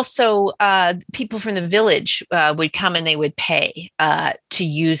 But also people from the village would come and they would pay to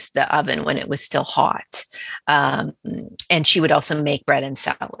use the oven when it was still hot. And she would also make bread and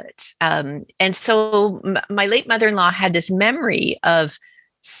sell it. And so my late mother-in-law had this memory of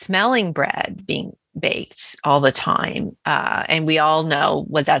smelling bread being baked all the time. And we all know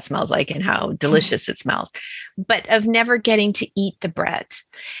what that smells like and how delicious it smells, but of never getting to eat the bread.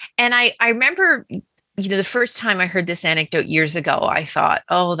 And I remember, the first time I heard this anecdote years ago, I thought,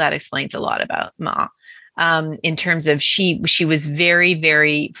 oh, that explains a lot about Ma. In terms of she was very,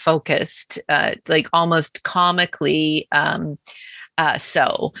 very focused, like almost comically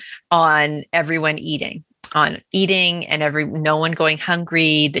so on everyone eating. And no one going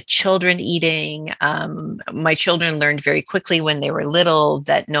hungry, the children eating. My children learned very quickly when they were little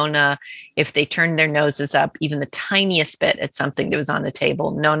that Nona, if they turned their noses up even the tiniest bit at something that was on the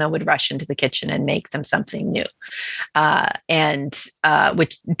table, Nona would rush into the kitchen and make them something new. And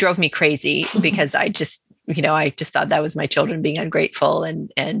which drove me crazy because I just thought that was my children being ungrateful and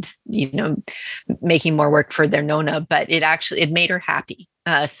making more work for their Nona, but it made her happy.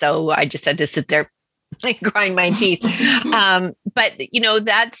 So I just had to sit there like grind my teeth. But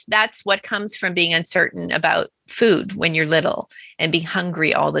that's what comes from being uncertain about food when you're little and being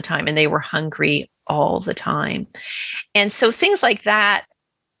hungry all the time. And they were hungry all the time. And so things like that,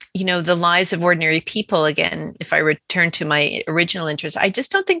 the lives of ordinary people, again, if I return to my original interest, I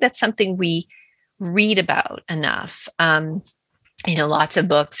just don't think that's something we read about enough. Lots of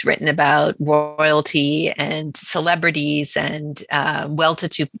books written about royalty and celebrities and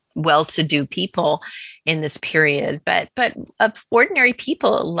well-to-do people in this period, but of ordinary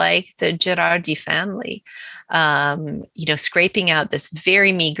people like the Girardi family, scraping out this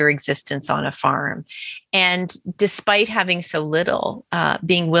very meager existence on a farm, and despite having so little,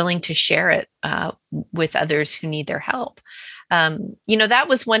 being willing to share it with others who need their help. That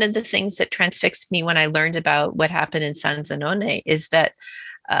was one of the things that transfixed me when I learned about what happened in San Zenone, is that,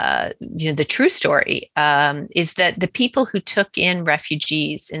 the true story is that the people who took in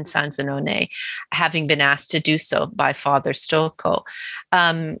refugees in San Zenone, having been asked to do so by Father Stocco,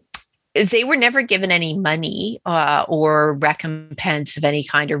 they were never given any money or recompense of any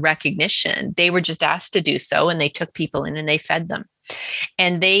kind or recognition. They were just asked to do so, and they took people in and they fed them.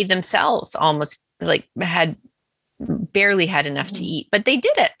 And they themselves almost barely had enough to eat, but they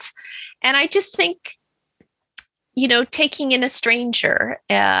did it. And I just think, taking in a stranger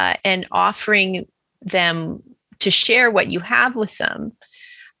and offering them to share what you have with them,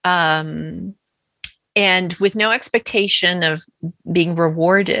 and with no expectation of being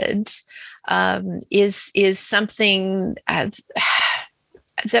rewarded, is something that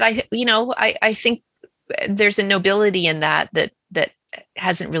I think there's a nobility in that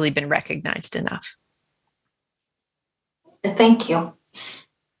hasn't really been recognized enough. Thank you.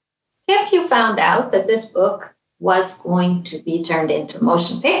 If you found out that this book was going to be turned into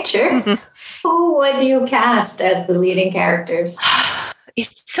motion picture, who would you cast as the leading characters?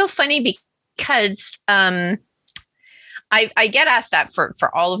 It's so funny because I get asked that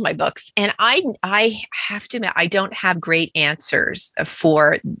for all of my books, and I have to admit I don't have great answers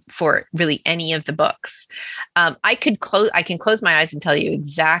for really any of the books. I can close my eyes and tell you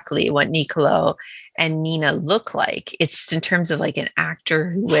exactly what Niccolò and Nina look like. It's just in terms of like an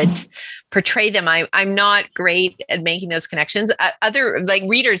actor who would portray them. I'm not great at making those connections. Other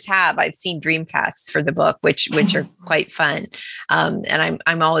readers have. I've seen dreamcasts for the book, which are quite fun, and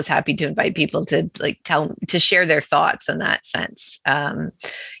I'm always happy to invite people to to share their thoughts in that sense. There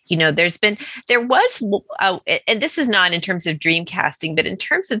was, and this is not in terms of dream casting, but in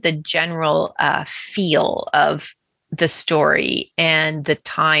terms of the general feel of the story and the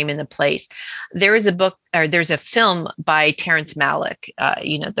time and the place. There is a book, or there's a film by Terrence Malick,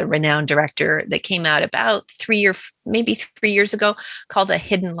 the renowned director, that came out about 3 years ago, called A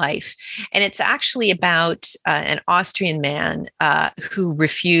Hidden Life. And it's actually about an Austrian man who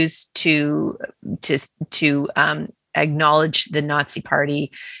refused to acknowledge the Nazi Party.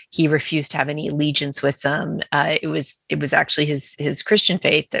 He refused to have any allegiance with them. It was actually his Christian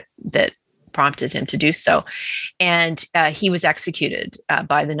faith that prompted him to do so. And he was executed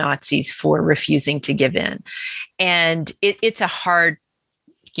by the Nazis for refusing to give in. And it's a hard,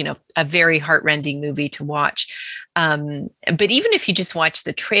 a very heartrending movie to watch. But even if you just watch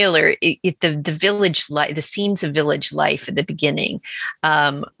the trailer, the village life, the scenes of village life at the beginning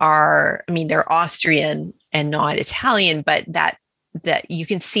they're Austrian and not Italian, but that you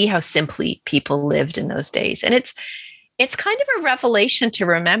can see how simply people lived in those days. And it's kind of a revelation to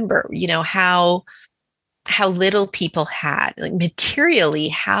remember, how little people had, like materially,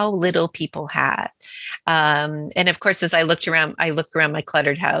 how little people had. And of course, as I looked around my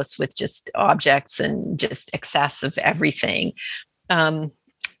cluttered house with just objects and just excess of everything. It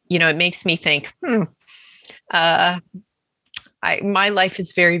makes me think, my life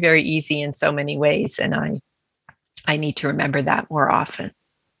is very, very easy in so many ways. And I need to remember that more often.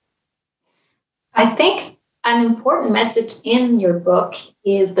 I think an important message in your book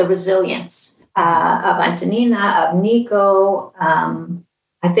is the resilience of Antonina, of Nico.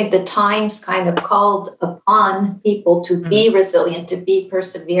 I think the times kind of called upon people to be resilient, to be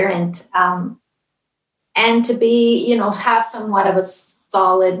perseverant, and to be, have somewhat of a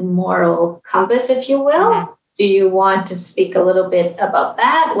solid moral compass, if you will. Mm-hmm. Do you want to speak a little bit about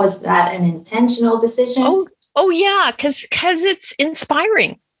that? Was that an intentional decision? Oh yeah, because it's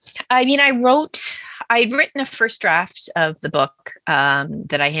inspiring. I mean, I'd written a first draft of the book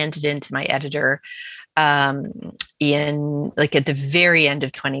that I handed in to my editor in at the very end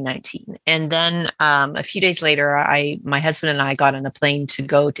of 2019. And then a few days later, my husband and I got on a plane to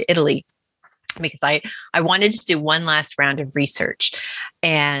go to Italy because I wanted to do one last round of research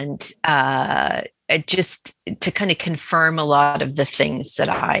and just to kind of confirm a lot of the things that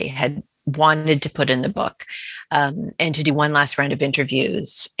I had wanted to put in the book, and to do one last round of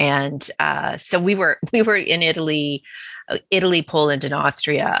interviews. And so we were in Italy, Poland, and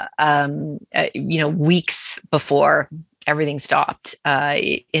Austria, weeks before everything stopped.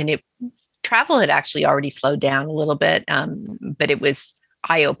 Travel had actually already slowed down a little bit, but it was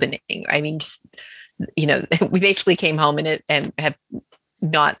eye-opening. I mean, just, we basically came home and have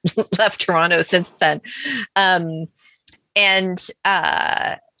not left Toronto since then. How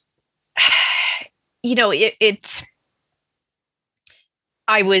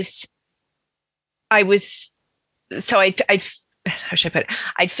should I put it?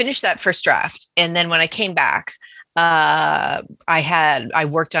 I'd finished that first draft. And then when I came back, I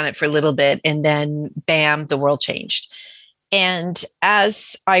worked on it for a little bit, and then bam, the world changed. And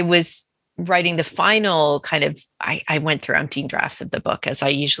as I was writing the final kind of, I went through umpteen drafts of the book, as I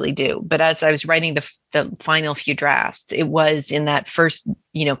usually do. But as I was writing the final few drafts, it was in that first,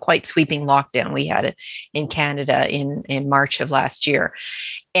 quite sweeping lockdown we had in Canada in March of last year.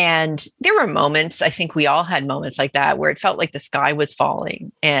 And there were moments, I think we all had moments like that, where it felt like the sky was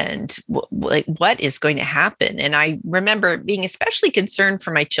falling and what is going to happen? And I remember being especially concerned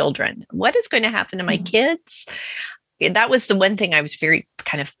for my children. What is going to happen to my kids? That was the one thing I was very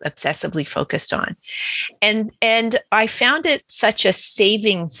kind of obsessively focused on. And I found it such a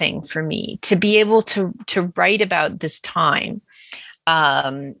saving thing for me to be able to write about this time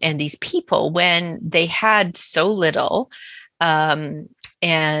and these people when they had so little, and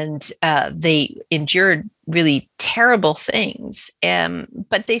they endured really terrible things,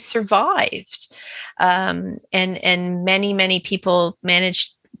 but they survived. And many, many people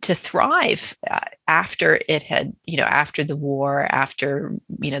managed to thrive after it had, after the war, after,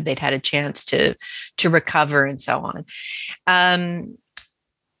 they'd had a chance to recover and so on. And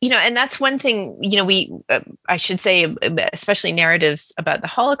that's one thing, I should say, especially narratives about the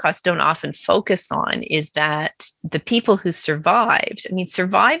Holocaust don't often focus on, is that the people who survived,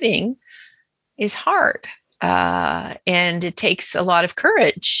 surviving is hard. And it takes a lot of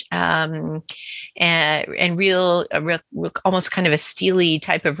courage, and real almost kind of a steely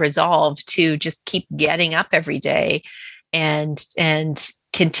type of resolve to just keep getting up every day and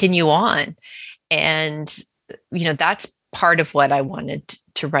continue on. And, that's part of what I wanted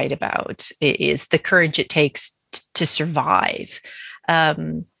to write about, is the courage it takes to survive.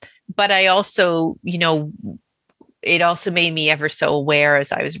 But I also, it also made me ever so aware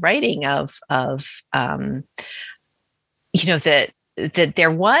as I was writing of that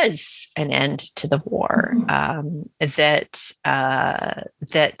there was an end to the war,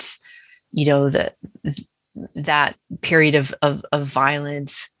 that period of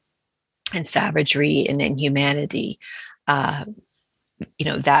violence and savagery and inhumanity, that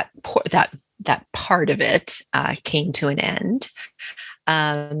part of it came to an end,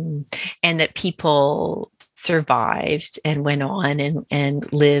 and that people survived and went on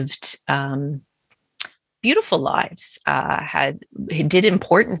and lived beautiful lives, did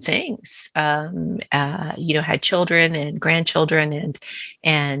important things, had children and grandchildren,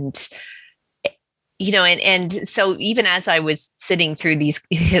 and and so even as I was sitting through these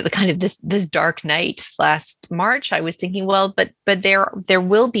kind of this dark night last March, I was thinking, well, but there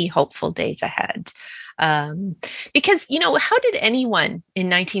will be hopeful days ahead. Because, how did anyone in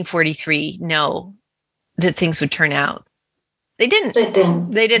 1943 know that things would turn out? They didn't.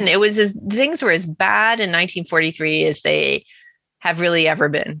 They didn't. It was things were as bad in 1943 as they have really ever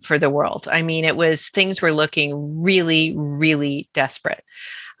been for the world. I mean, things were looking really, really desperate.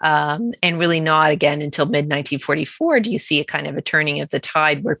 And really not again until mid 1944 do you see a kind of a turning of the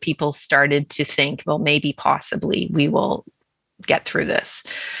tide where people started to think, well, maybe possibly we will get through this.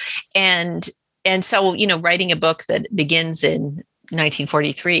 And so, writing a book that begins in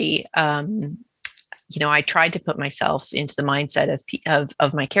 1943, I tried to put myself into the mindset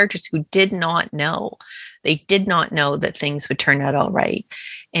of my characters who did not know. They did not know that things would turn out all right.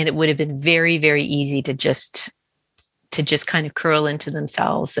 And it would have been very, very easy to just kind of curl into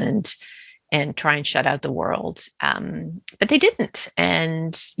themselves and try and shut out the world. But they didn't.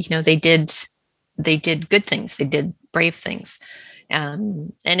 And, they did good things. They did brave things.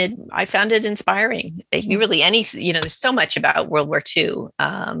 I found it inspiring. There's so much about World War II.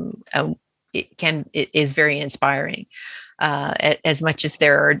 It is very inspiring. As much as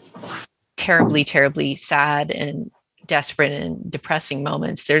there are terribly, terribly sad and desperate and depressing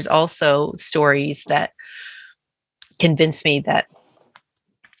moments, there's also stories that convince me that,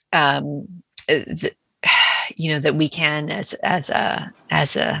 that we can as a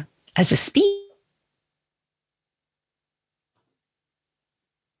species.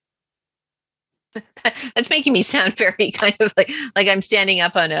 That's making me sound very kind of like I'm standing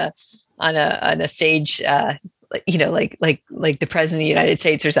up on a stage, like the president of the United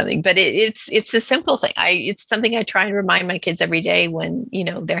States or something. But it's a simple thing. It's something I try and remind my kids every day when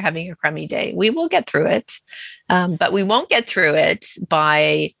they're having a crummy day. We will get through it, but we won't get through it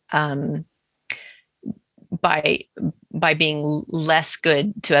by being less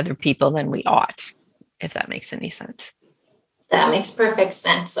good to other people than we ought. If that makes any sense. That makes perfect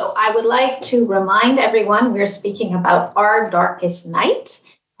sense. So I would like to remind everyone we're speaking about Our Darkest Night.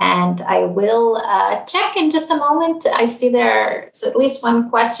 And I will check in just a moment. I see there's at least one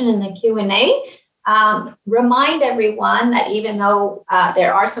question in the Q&A. Remind everyone that even though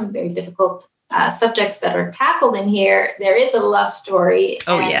there are some very difficult subjects that are tackled in here, there is a love story.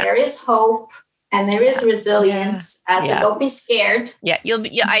 There is hope. And there is resilience. So don't be scared. Yeah,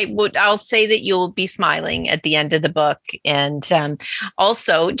 I'll say that you'll be smiling at the end of the book. And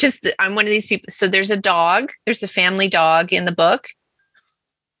also, I'm one of these people. So there's a family dog in the book.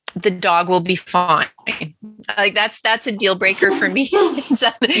 The dog will be fine. Like that's a deal breaker for me in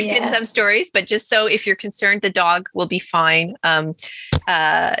some stories. But just so if you're concerned, the dog will be fine.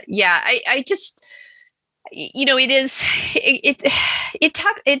 I just. It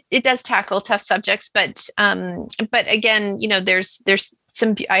does tackle tough subjects, but again, there's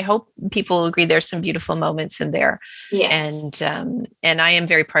some, I hope people agree there's some beautiful moments in there. Yes. And I am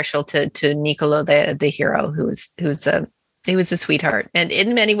very partial to Niccolo, the hero, he was a sweetheart, and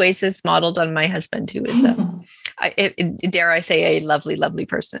in many ways is modeled on my husband, who is, dare I say, a lovely, lovely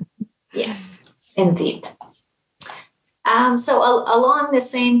person. Yes, indeed. So along the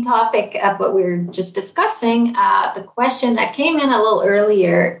same topic of what we were just discussing, the question that came in a little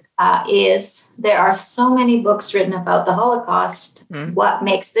earlier is, there are so many books written about the Holocaust. Mm. What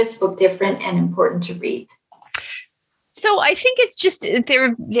makes this book different and important to read? So I think it's just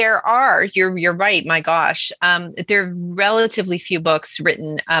there are, you're right. My gosh. There are relatively few books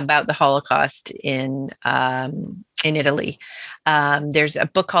written about the Holocaust in Italy. There's a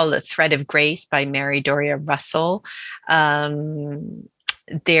book called A Thread of Grace by Mary Doria Russell.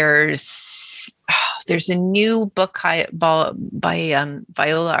 There's a new book by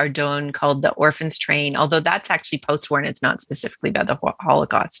Viola Ardone called The Orphan's Train, although that's actually post-war and it's not specifically about the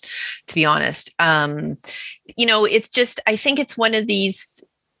Holocaust, to be honest. It's just, I think it's one of these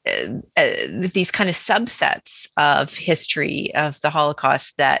kind of subsets of history of the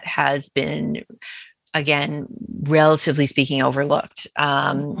Holocaust that has been, again, relatively speaking, overlooked.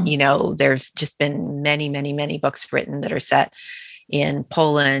 There's just been many, many, many books written that are set in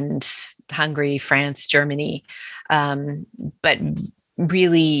Poland, Hungary, France, Germany, but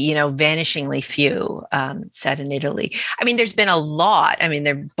really, vanishingly few set in Italy. I mean, there's been a lot. I mean,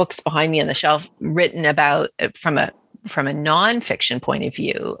 there are books behind me on the shelf written about from a nonfiction point of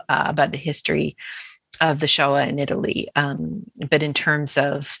view about the history of the Shoah in Italy. But in terms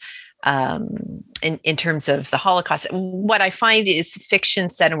of in terms of the Holocaust. What I find is fiction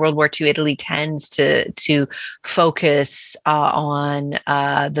set in World War II Italy tends to focus on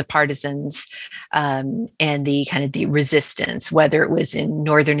the partisans and the kind of the resistance, whether it was in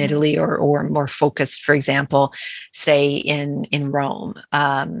northern Italy or more focused, for example, say in Rome.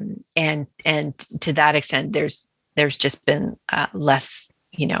 And to that extent, there's just been less,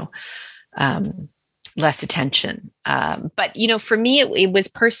 less attention. But, for me, it was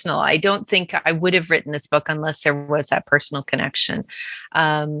personal. I don't think I would have written this book unless there was that personal connection.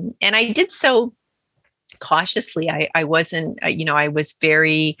 And I did so cautiously. I wasn't, I was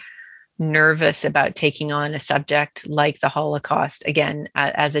very nervous about taking on a subject like the Holocaust. Again,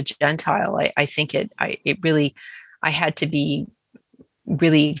 as a Gentile, I think I had to be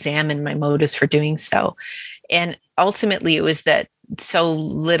really examine my motives for doing so. And ultimately it was that so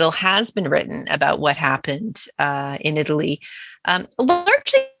little has been written about what happened in Italy,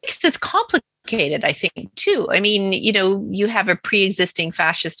 largely because it's complicated, I think, too. I mean, you have a pre-existing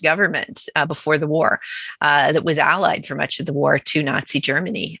fascist government before the war that was allied for much of the war to Nazi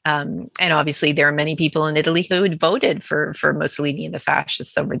Germany. And obviously there are many people in Italy who had voted for Mussolini and the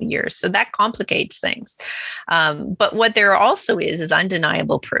fascists over the years. So that complicates things. But what there also is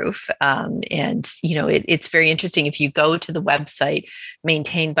undeniable proof. And, it's very interesting. If you go to the website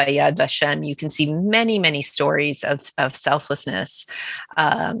maintained by Yad Vashem, you can see many, many stories of selflessness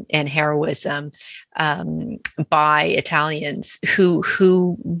and heroism by Italians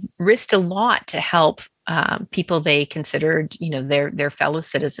who risked a lot to help people they considered, their fellow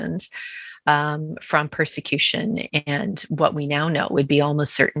citizens from persecution and what we now know would be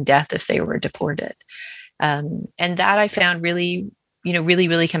almost certain death if they were deported. And that I found really, really,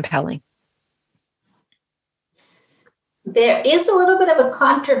 really compelling. There is a little bit of a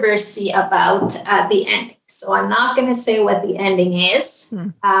controversy about the ending. So I'm not going to say what the ending is.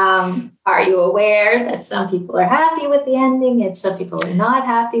 Are you aware that some people are happy with the ending and some people are not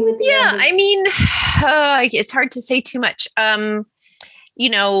happy with the ending? Yeah, I mean, it's hard to say too much.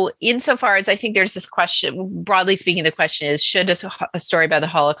 Insofar as I think there's this question, broadly speaking, the question is, should a story about the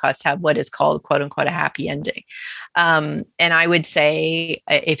Holocaust have what is called, quote unquote, a happy ending? And I would say,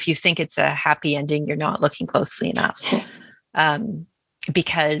 if you think it's a happy ending, you're not looking closely enough. Yes.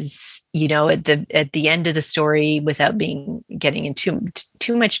 Because, at the end of the story, without getting into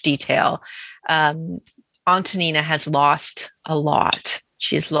too much detail, Antonina has lost a lot.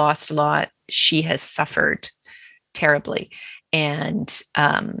 She's lost a lot. She has suffered terribly. And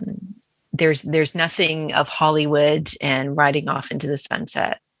there's nothing of Hollywood and riding off into the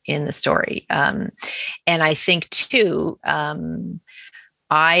sunset in the story. And I think too,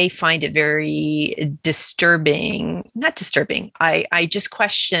 I find it very disturbing, not disturbing. I just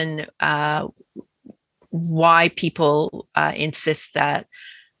question why people insist that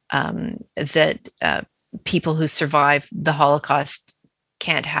people who survive the Holocaust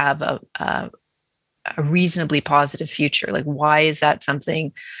can't have a reasonably positive future. Like, why is that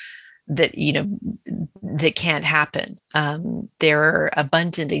something that, that can't happen? There are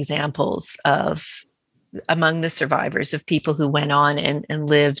abundant examples among the survivors of people who went on and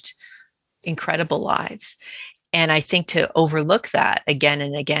lived incredible lives. And I think to overlook that again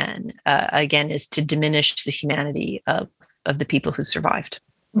and again, is to diminish the humanity of the people who survived.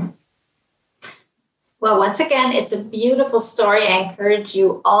 Well, once again, it's a beautiful story. I encourage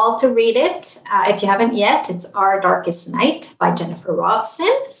you all to read it. If you haven't yet, it's Our Darkest Night by Jennifer Robson.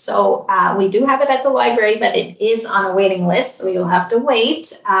 So we do have it at the library, but it is on a waiting list, so you'll have to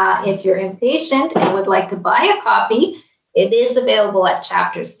wait. If you're impatient and would like to buy a copy, it is available at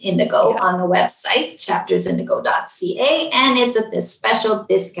Chapters Indigo on the website, chaptersindigo.ca, and it's at this special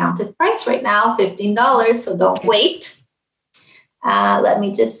discounted price right now, $15, so don't wait. Let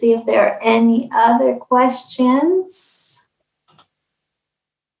me just see if there are any other questions.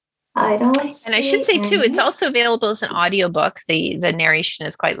 I don't see. And I should say too, it's also available as an audiobook. The narration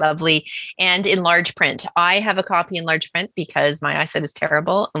is quite lovely and in large print. I have a copy in large print because my eyesight is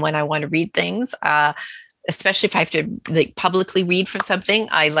terrible. And when I want to read things, especially if I have to publicly read from something,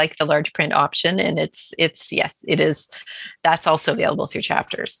 I like the large print option. And it's yes, it is. That's also available through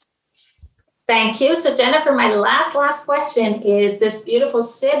Chapters. Thank you. So Jennifer, my last question is this beautiful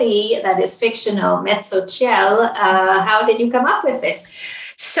city that is fictional, Mezzochiel. How did you come up with this?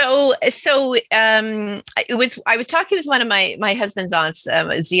 So I was talking with one of my husband's aunts,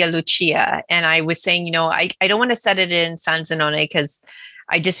 Zia Lucia, and I was saying, I don't want to set it in San Zenone because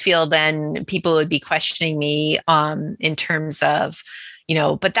I just feel then people would be questioning me in terms of,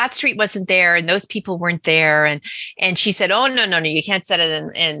 but that street wasn't there and those people weren't there. And she said, oh, no, you can't set it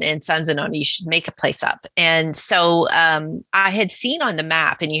in Sanzanoni. You should make a place up. And so I had seen on the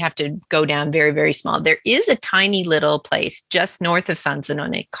map, and you have to go down very, very small. There is a tiny little place just north of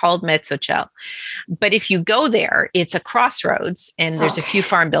Sanzanoni called Mezzocel. But if you go there, it's a crossroads and there's a few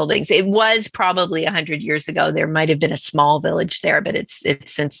farm buildings. It was probably 100 years ago. There might have been a small village there, but it's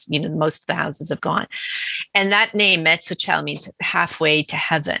since, most of the houses have gone. And that name, Mezzocel, means halfway to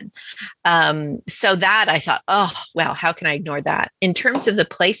heaven. So that I thought, oh, well, how can I ignore that? In terms of the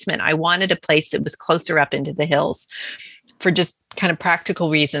placement, I wanted a place that was closer up into the hills for just kind of practical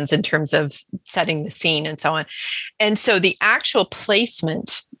reasons in terms of setting the scene and so on. And so the actual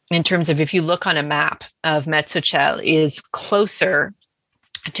placement in terms of, if you look on a map of Mezzocel, is closer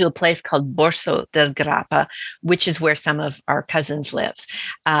to a place called Borso del Grappa, which is where some of our cousins live.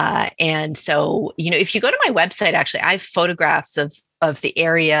 And so, if you go to my website, actually, I have photographs of the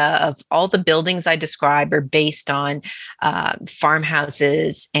area. Of all the buildings I describe are based on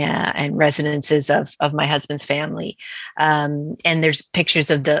farmhouses and residences of my husband's family. And there's pictures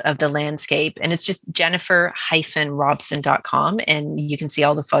of the landscape, and it's just Jennifer-Robson.com, and you can see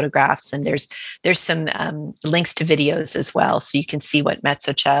all the photographs, and there's some links to videos as well. So you can see what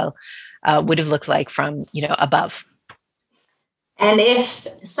Mezzocel would have looked like from, above. And if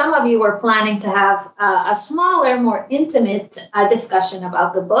some of you were planning to have a smaller, more intimate discussion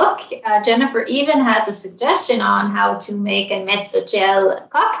about the book, Jennifer even has a suggestion on how to make a Mezzocel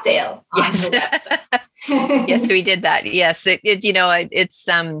cocktail on her website. Yes, we did that. Yes, it's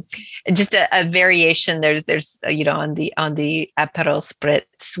just a variation. There's on the Aperol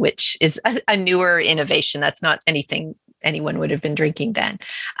Spritz, which is a newer innovation. That's not anything anyone would have been drinking then.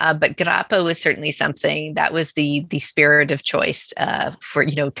 But grappa was certainly something that was the spirit of choice for,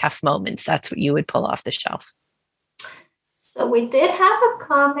 tough moments. That's what you would pull off the shelf. So we did have a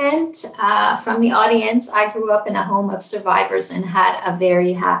comment from the audience. I grew up in a home of survivors and had a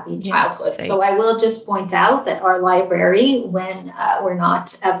very happy childhood. Yeah, so I will just point out that our library, when we're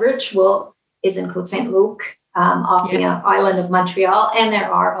not virtual, is in Côte Saint-Luc, off the island of Montreal. And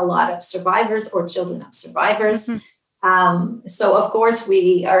there are a lot of survivors or children of survivors. Mm-hmm. So, of course,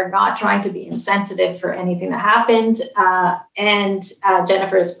 we are not trying to be insensitive for anything that happened. And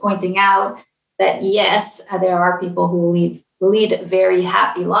Jennifer is pointing out that, yes, there are people who lead very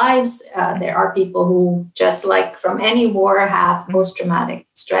happy lives. There are people who, just like from any war, have post-traumatic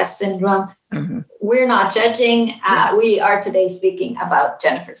stress syndrome. Mm-hmm. We're not judging. Yes. We are today speaking about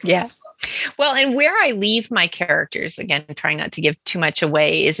Jennifer's case. Well, and where I leave my characters, again, trying not to give too much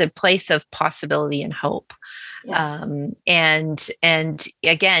away, is a place of possibility and hope. Yes. And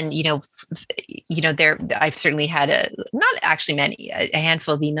again, I've certainly had not actually many, a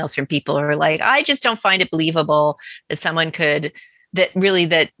handful of emails from people who are like, I just don't find it believable that someone that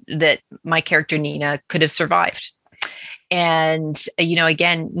my character Nina could have survived. And,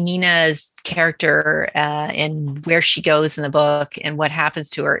 again, Nina's character and where she goes in the book and what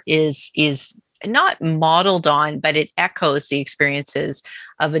happens to her is not modeled on, but it echoes the experiences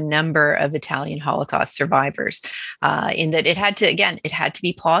of a number of Italian Holocaust survivors, in that it had to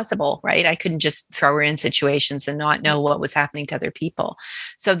be plausible, right? I couldn't just throw her in situations and not know what was happening to other people.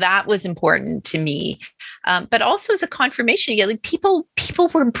 So that was important to me. But also as a confirmation, like people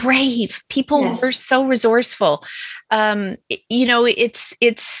were brave. People were so resourceful. There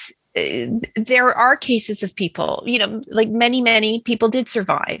are cases of people, like many people did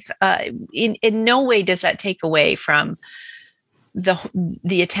survive. In no way does that take away from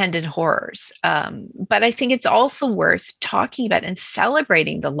the attendant horrors. But I think it's also worth talking about and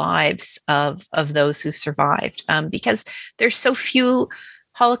celebrating the lives of those who survived, because there's so few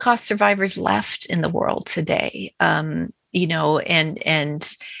Holocaust survivors left in the world today.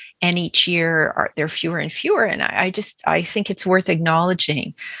 And each year there are fewer and fewer. And I think it's worth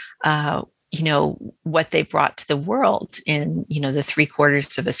acknowledging, what they brought to the world in, the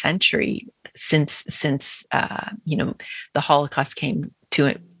 3/4 of a century since the Holocaust came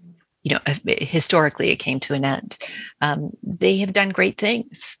to, historically it came to an end. They have done great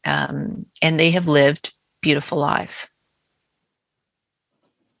things, and they have lived beautiful lives.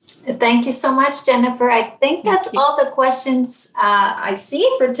 Thank you so much, Jennifer. I think that's all the questions I see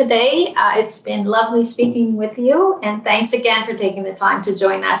for today. It's been lovely speaking with you. And thanks again for taking the time to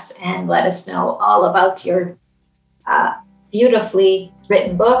join us and let us know all about your beautifully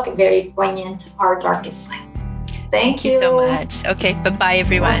written book, very poignant, Our Darkest Night. Thank you so much. Okay, bye-bye,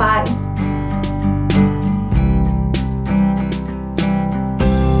 everyone. Bye-bye.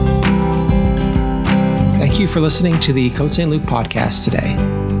 Thank you for listening to the Côte Saint-Luc podcast today.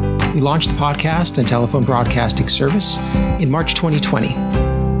 We launched the podcast and telephone broadcasting service in March 2020.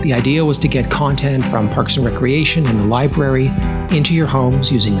 The idea was to get content from Parks and Recreation and the library into your homes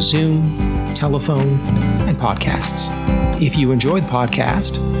using Zoom, telephone, and podcasts. If you enjoy the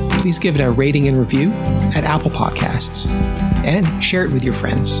podcast, please give it a rating and review at Apple Podcasts and share it with your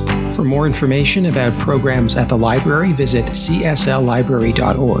friends. For more information about programs at the library, visit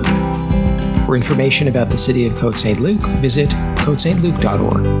csllibrary.org. For information about the City of Côte Saint-Luc, visit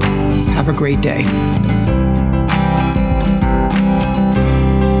côtestluc.org. Have a great day.